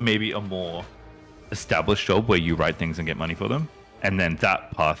know, maybe a more established job where you write things and get money for them. And then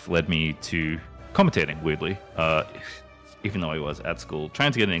that path led me to commentating, weirdly, even though I was at school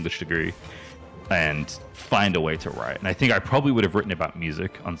trying to get an English degree and find a way to write. And I think I probably would have written about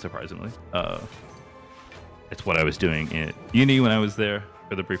music, unsurprisingly. It's what I was doing in uni when I was there,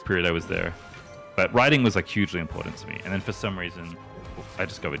 for the brief period I was there. But writing was like hugely important to me. And then for some reason, I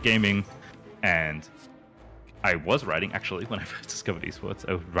discovered gaming, and I was writing actually when I first discovered esports.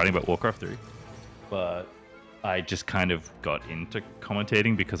 I was writing about Warcraft 3, but I just kind of got into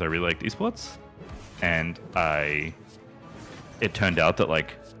commentating because I really liked esports. And it turned out that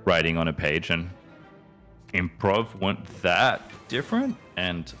like writing on a page and improv weren't that different,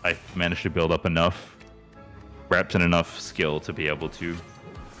 and I managed to build up enough reps and enough skill to be able to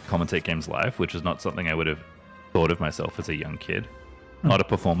commentate games live, which is not something I would have thought of myself as a young kid. Not a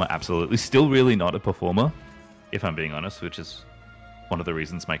performer, absolutely. Still really not a performer, if I'm being honest, which is one of the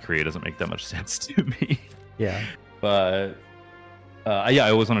reasons my career doesn't make that much sense to me. Yeah. But yeah,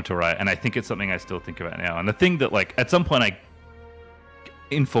 I always wanted to write, and I think it's something I still think about now. And the thing that, like, at some point I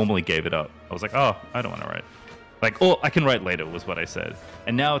informally gave it up. I was like, oh, I don't want to write. Like, oh, I can write later was what I said.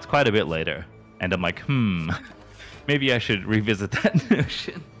 And now it's quite a bit later. And I'm like, maybe I should revisit that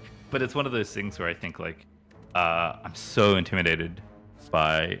notion. But it's one of those things where I think, like, I'm so intimidated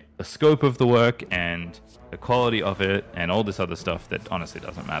by the scope of the work and the quality of it and all this other stuff that honestly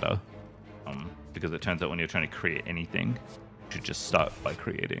doesn't matter. Because it turns out when you're trying to create anything, you should just start by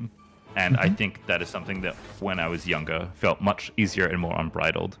creating. And I think that is something that when I was younger felt much easier and more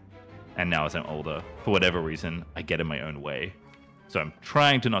unbridled. And now as I'm older, for whatever reason, I get in my own way. So I'm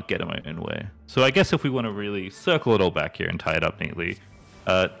trying to not get in my own way. So I guess if we want to really circle it all back here and tie it up neatly,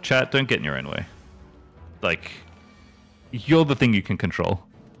 chat, don't get in your own way. Like, you're the thing you can control.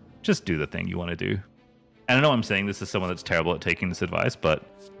 Just do the thing you want to do. And I know I'm saying this as someone that's terrible at taking this advice, but,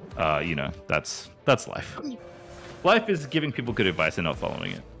 you know, that's life. Life is giving people good advice and not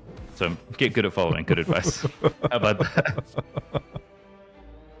following it. So get good at following good advice. How about that?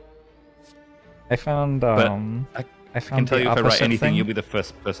 I found I can tell you if I write anything, you'll be the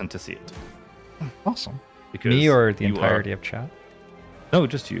first person to see it. Awesome. Because me or the entirety of chat? No,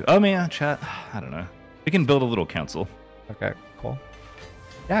 just you. Oh man, chat. I don't know. We can build a little council. Okay, cool.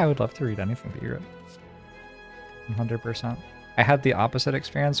 Yeah, I would love to read anything that you wrote. 100%. I had the opposite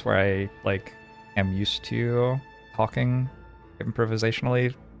experience where I like am used to talking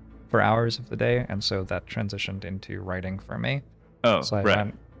improvisationally for hours of the day, and so that transitioned into writing for me. Oh, so I right.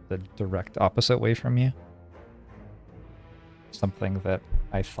 went the direct opposite way from you. Something that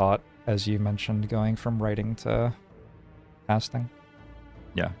I thought, as you mentioned, going from writing to casting.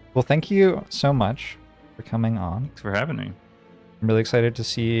 Yeah. Well, thank you so much for coming on. Thanks for having me. I'm really excited to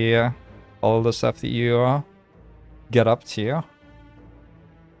see all of the stuff that you get up to.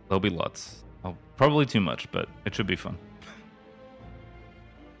 There'll be lots. Probably too much, but it should be fun.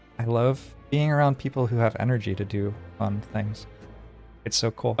 I love being around people who have energy to do fun things. It's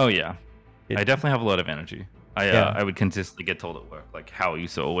so cool. Oh yeah, I definitely have a lot of energy. I would consistently get told at work, like, "How are you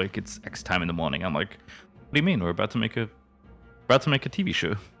so awake? It's X time in the morning." I'm like, "What do you mean? We're about to make a TV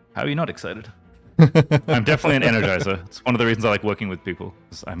show. How are you not excited?" I'm definitely an energizer. It's one of the reasons I like working with people.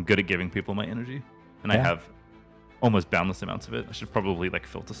 I'm good at giving people my energy, and I have almost boundless amounts of it. I should probably like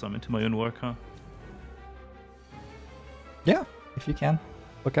filter some into my own work, huh? Yeah, if you can.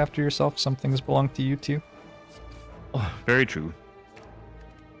 Look after yourself. Some things belong to you too. Oh, very true.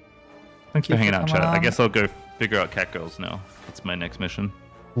 Thanks for hanging out, chat. I guess I'll go figure out cat girls now. That's my next mission.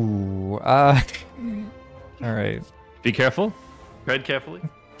 Ooh, alright. Be careful. Tread carefully.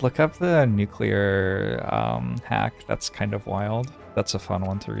 Look up the nuclear hack. That's kind of wild. That's a fun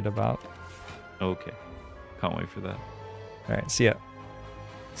one to read about. Okay. Can't wait for that. Alright, see ya.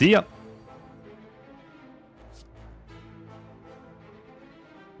 See ya.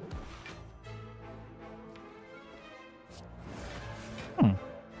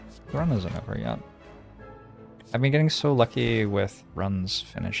 The run isn't over yet. I've been getting so lucky with runs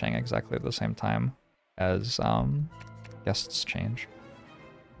finishing exactly at the same time as guests change.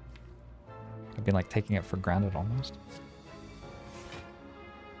 I've been like taking it for granted almost.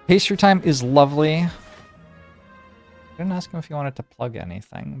 Pastrytime is lovely. I didn't ask him if he wanted to plug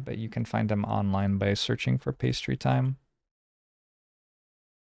anything, but you can find him online by searching for Pastrytime.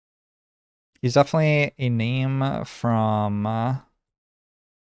 He's definitely a name from...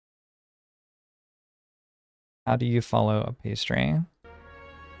 How do you follow a pastry?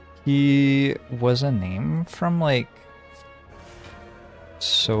 He was a name from like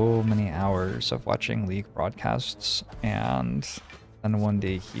so many hours of watching League broadcasts, and then one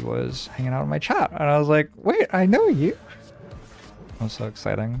day he was hanging out in my chat, and I was like, wait, I know you. It was so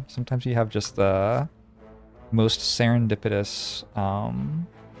exciting. Sometimes you have just the most serendipitous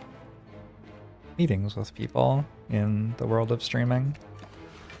meetings with people in the world of streaming.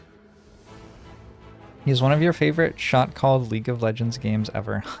 He's one of your favorite shot-called League of Legends games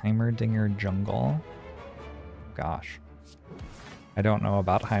ever, Heimerdinger Jungle. Gosh. I don't know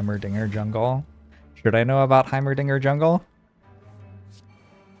about Heimerdinger Jungle. Should I know about Heimerdinger Jungle?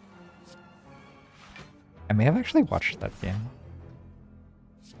 I may have actually watched that game.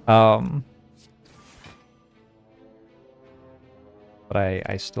 But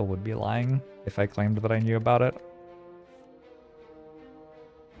I still would be lying if I claimed that I knew about it.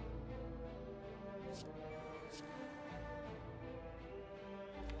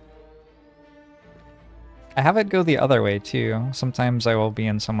 I have it go the other way too. Sometimes I will be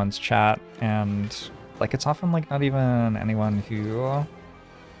in someone's chat and like it's often like not even anyone who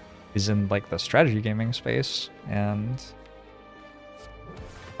is in like the strategy gaming space, and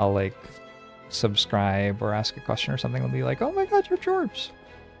I'll like subscribe or ask a question or something. They'll be like, "Oh my god, you're Jorbs.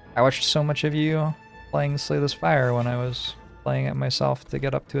 I watched so much of you playing Slay the Spire when I was playing it myself to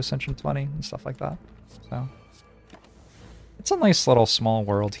get up to Ascension 20 and stuff like that." So it's a nice little small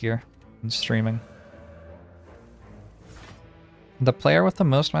world here in streaming. The player with the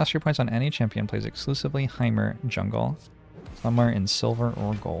most mastery points on any champion plays exclusively Heimer Jungle, somewhere in silver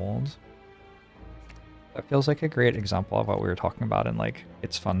or gold. That feels like a great example of what we were talking about, and like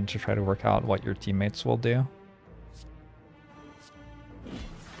it's fun to try to work out what your teammates will do.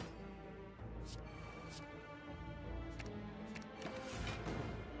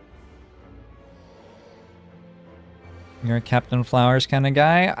 You're a Captain Flowers kind of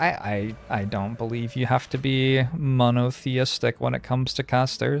guy? I don't believe you have to be monotheistic when it comes to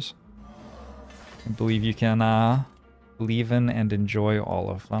casters. I believe you can believe in and enjoy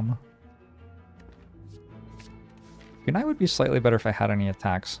all of them. Good night would be slightly better if I had any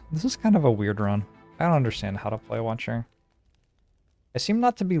attacks. This is kind of a weird run. I don't understand how to play Watcher. I seem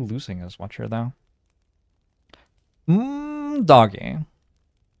not to be losing as Watcher though. Doggy.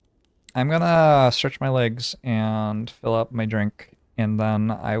 I'm gonna stretch my legs and fill up my drink, and then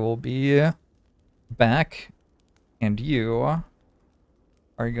I will be back, and you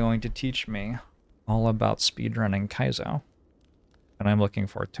are going to teach me all about speedrunning Kaizo, and I'm looking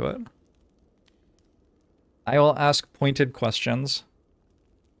forward to it. I will ask pointed questions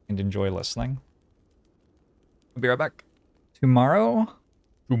and enjoy listening. I'll be right back. Tomorrow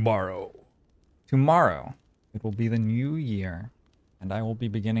Tomorrow. Tomorrow, it will be the new year, and I will be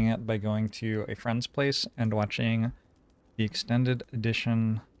beginning it by going to a friend's place and watching the extended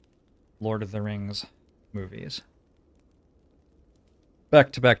edition Lord of the Rings movies.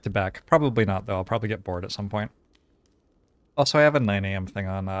 Back to back to back. Probably not, though. I'll probably get bored at some point. Also, I have a 9 a.m. thing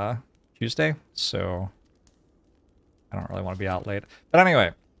on Tuesday, so I don't really want to be out late. But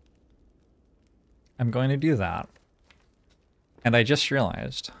anyway, I'm going to do that. And I just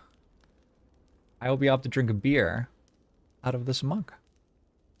realized I will be able to drink a beer out of this mug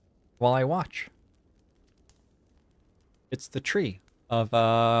while I watch. It's the tree of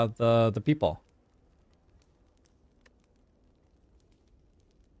the people.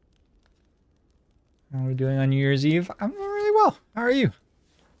 How are we doing on New Year's Eve? I'm doing really well. How are you?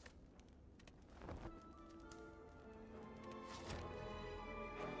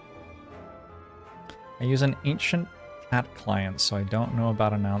 I use an ancient chat client, so I don't know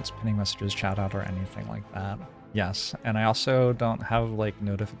about announce, pinning messages, chat out, or anything like that. Yes, and I also don't have, like,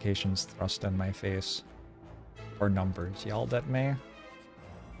 notifications thrust in my face or numbers yelled at me.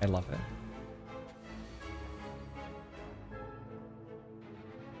 I love it.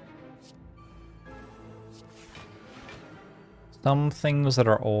 Some things that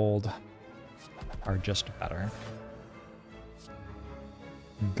are old are just better.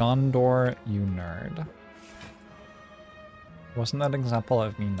 Gondor, you nerd. Wasn't that an example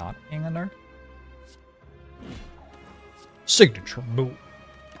of me not being a nerd? Signature move.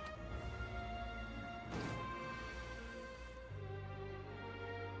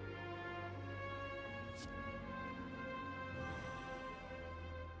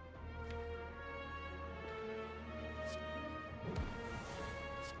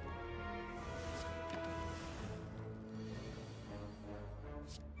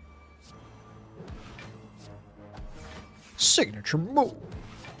 Signature move.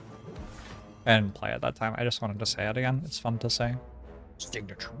 I didn't play it that time. I just wanted to say it again. It's fun to say.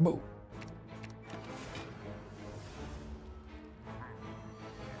 Signature move.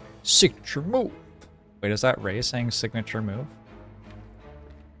 Signature move. Wait, is that Ray saying signature move?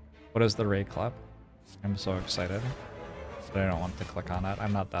 What is the Ray Club? I'm so excited. But I don't want to click on it.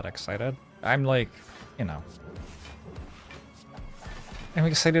 I'm not that excited. I'm like, you know. I'm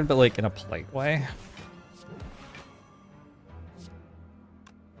excited, but like in a polite way.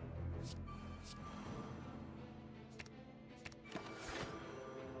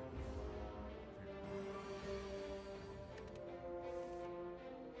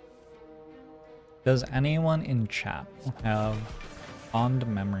 Does anyone in chat have fond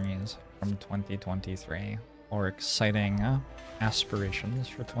memories from 2023 or exciting aspirations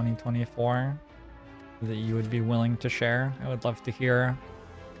for 2024 that you would be willing to share? I would love to hear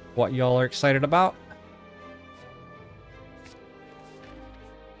what y'all are excited about.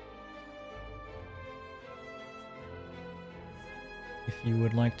 If you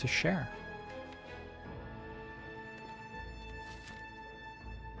would like to share.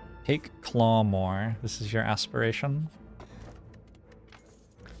 Take claw more. This is your aspiration.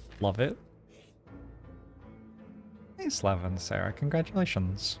 Love it. Nice, Levin, Sarah.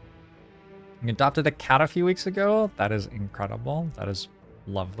 Congratulations. You adopted a cat a few weeks ago? That is incredible. That is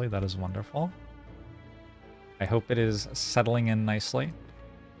lovely. That is wonderful. I hope it is settling in nicely.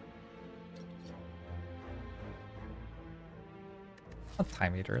 What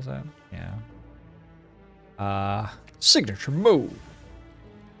time eater is it? Yeah. Signature move.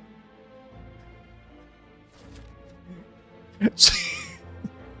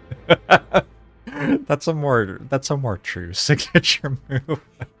 That's a more true signature move.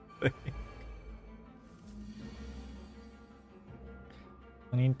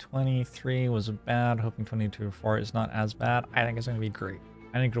 2023 was bad. Hoping 2024 is not as bad. I think it's going to be great.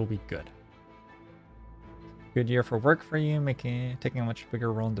 I think it'll be good. Good year for work for you, taking a much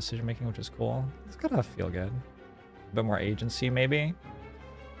bigger role in decision making, which is cool. It's gotta feel good. A bit more agency, maybe.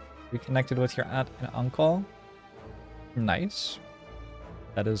 Reconnected with your aunt and uncle. Nice.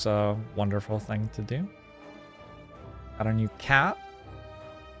 That is a wonderful thing to do. Got a new cat.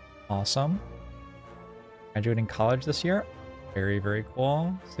 Awesome. Graduating college this year. Very, very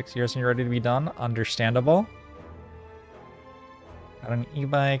cool. 6 years and you're ready to be done. Understandable. Got an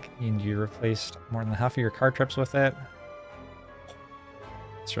e-bike and you replaced more than half of your car trips with it.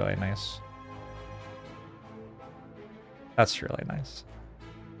 It's really nice. That's really nice.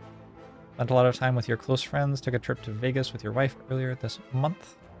 Spent a lot of time with your close friends. Took a trip to Vegas with your wife earlier this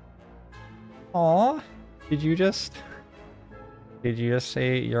month. Aww. Did you just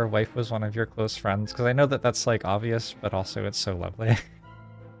say your wife was one of your close friends? Because I know that that's like obvious, but also it's so lovely.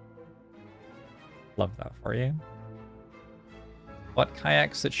 Love that for you. What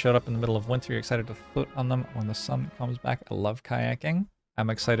kayaks that showed up in the middle of winter? You're excited to float on them when the sun comes back. I love kayaking. I'm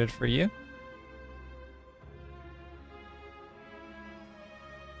excited for you.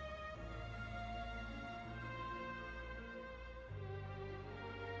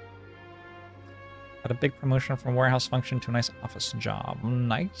 Got a big promotion from warehouse function to a nice office job.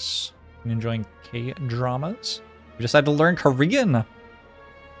 Nice. I'm enjoying K-dramas. We decided to learn Korean.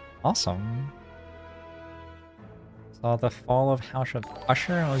 Awesome. Saw the fall of House of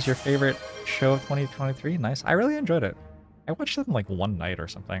Usher. It was your favorite show of 2023. Nice. I really enjoyed it. I watched it in like one night or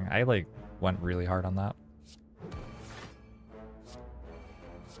something. I like went really hard on that.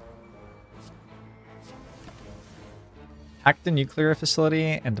 Hacked a nuclear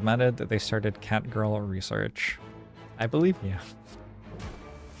facility and demanded that they started catgirl research. I believe you.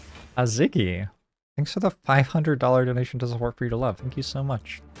 Ziggy, thanks for the $500 donation to support Free to Love. Thank you so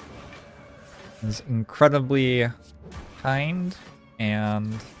much. It's incredibly kind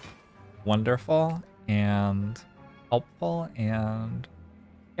and wonderful and helpful and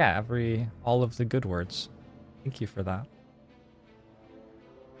yeah, all of the good words. Thank you for that.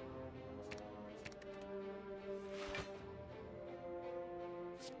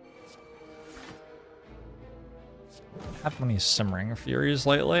 Have many Simmering Furies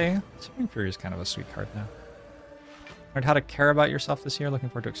lately. Simmering Fury is kind of a sweet card now. Learned how to care about yourself this year. Looking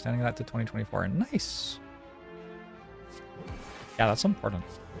forward to extending that to 2024. Nice. Yeah, that's important.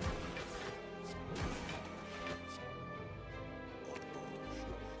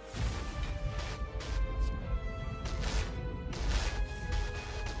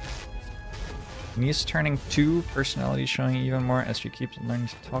 Niece turning 2, personality showing even more as she keeps learning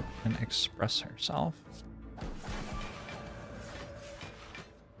to talk and express herself.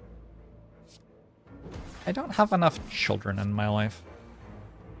 I don't have enough children in my life.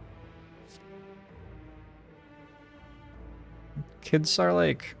 Kids are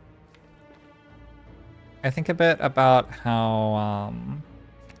like... I think a bit about how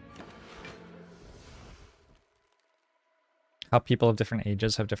people of different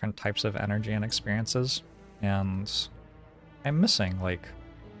ages have different types of energy and experiences, and I'm missing, like,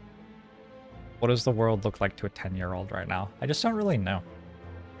 what does the world look like to a 10-year-old right now? I just don't really know.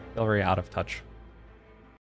 I feel very out of touch.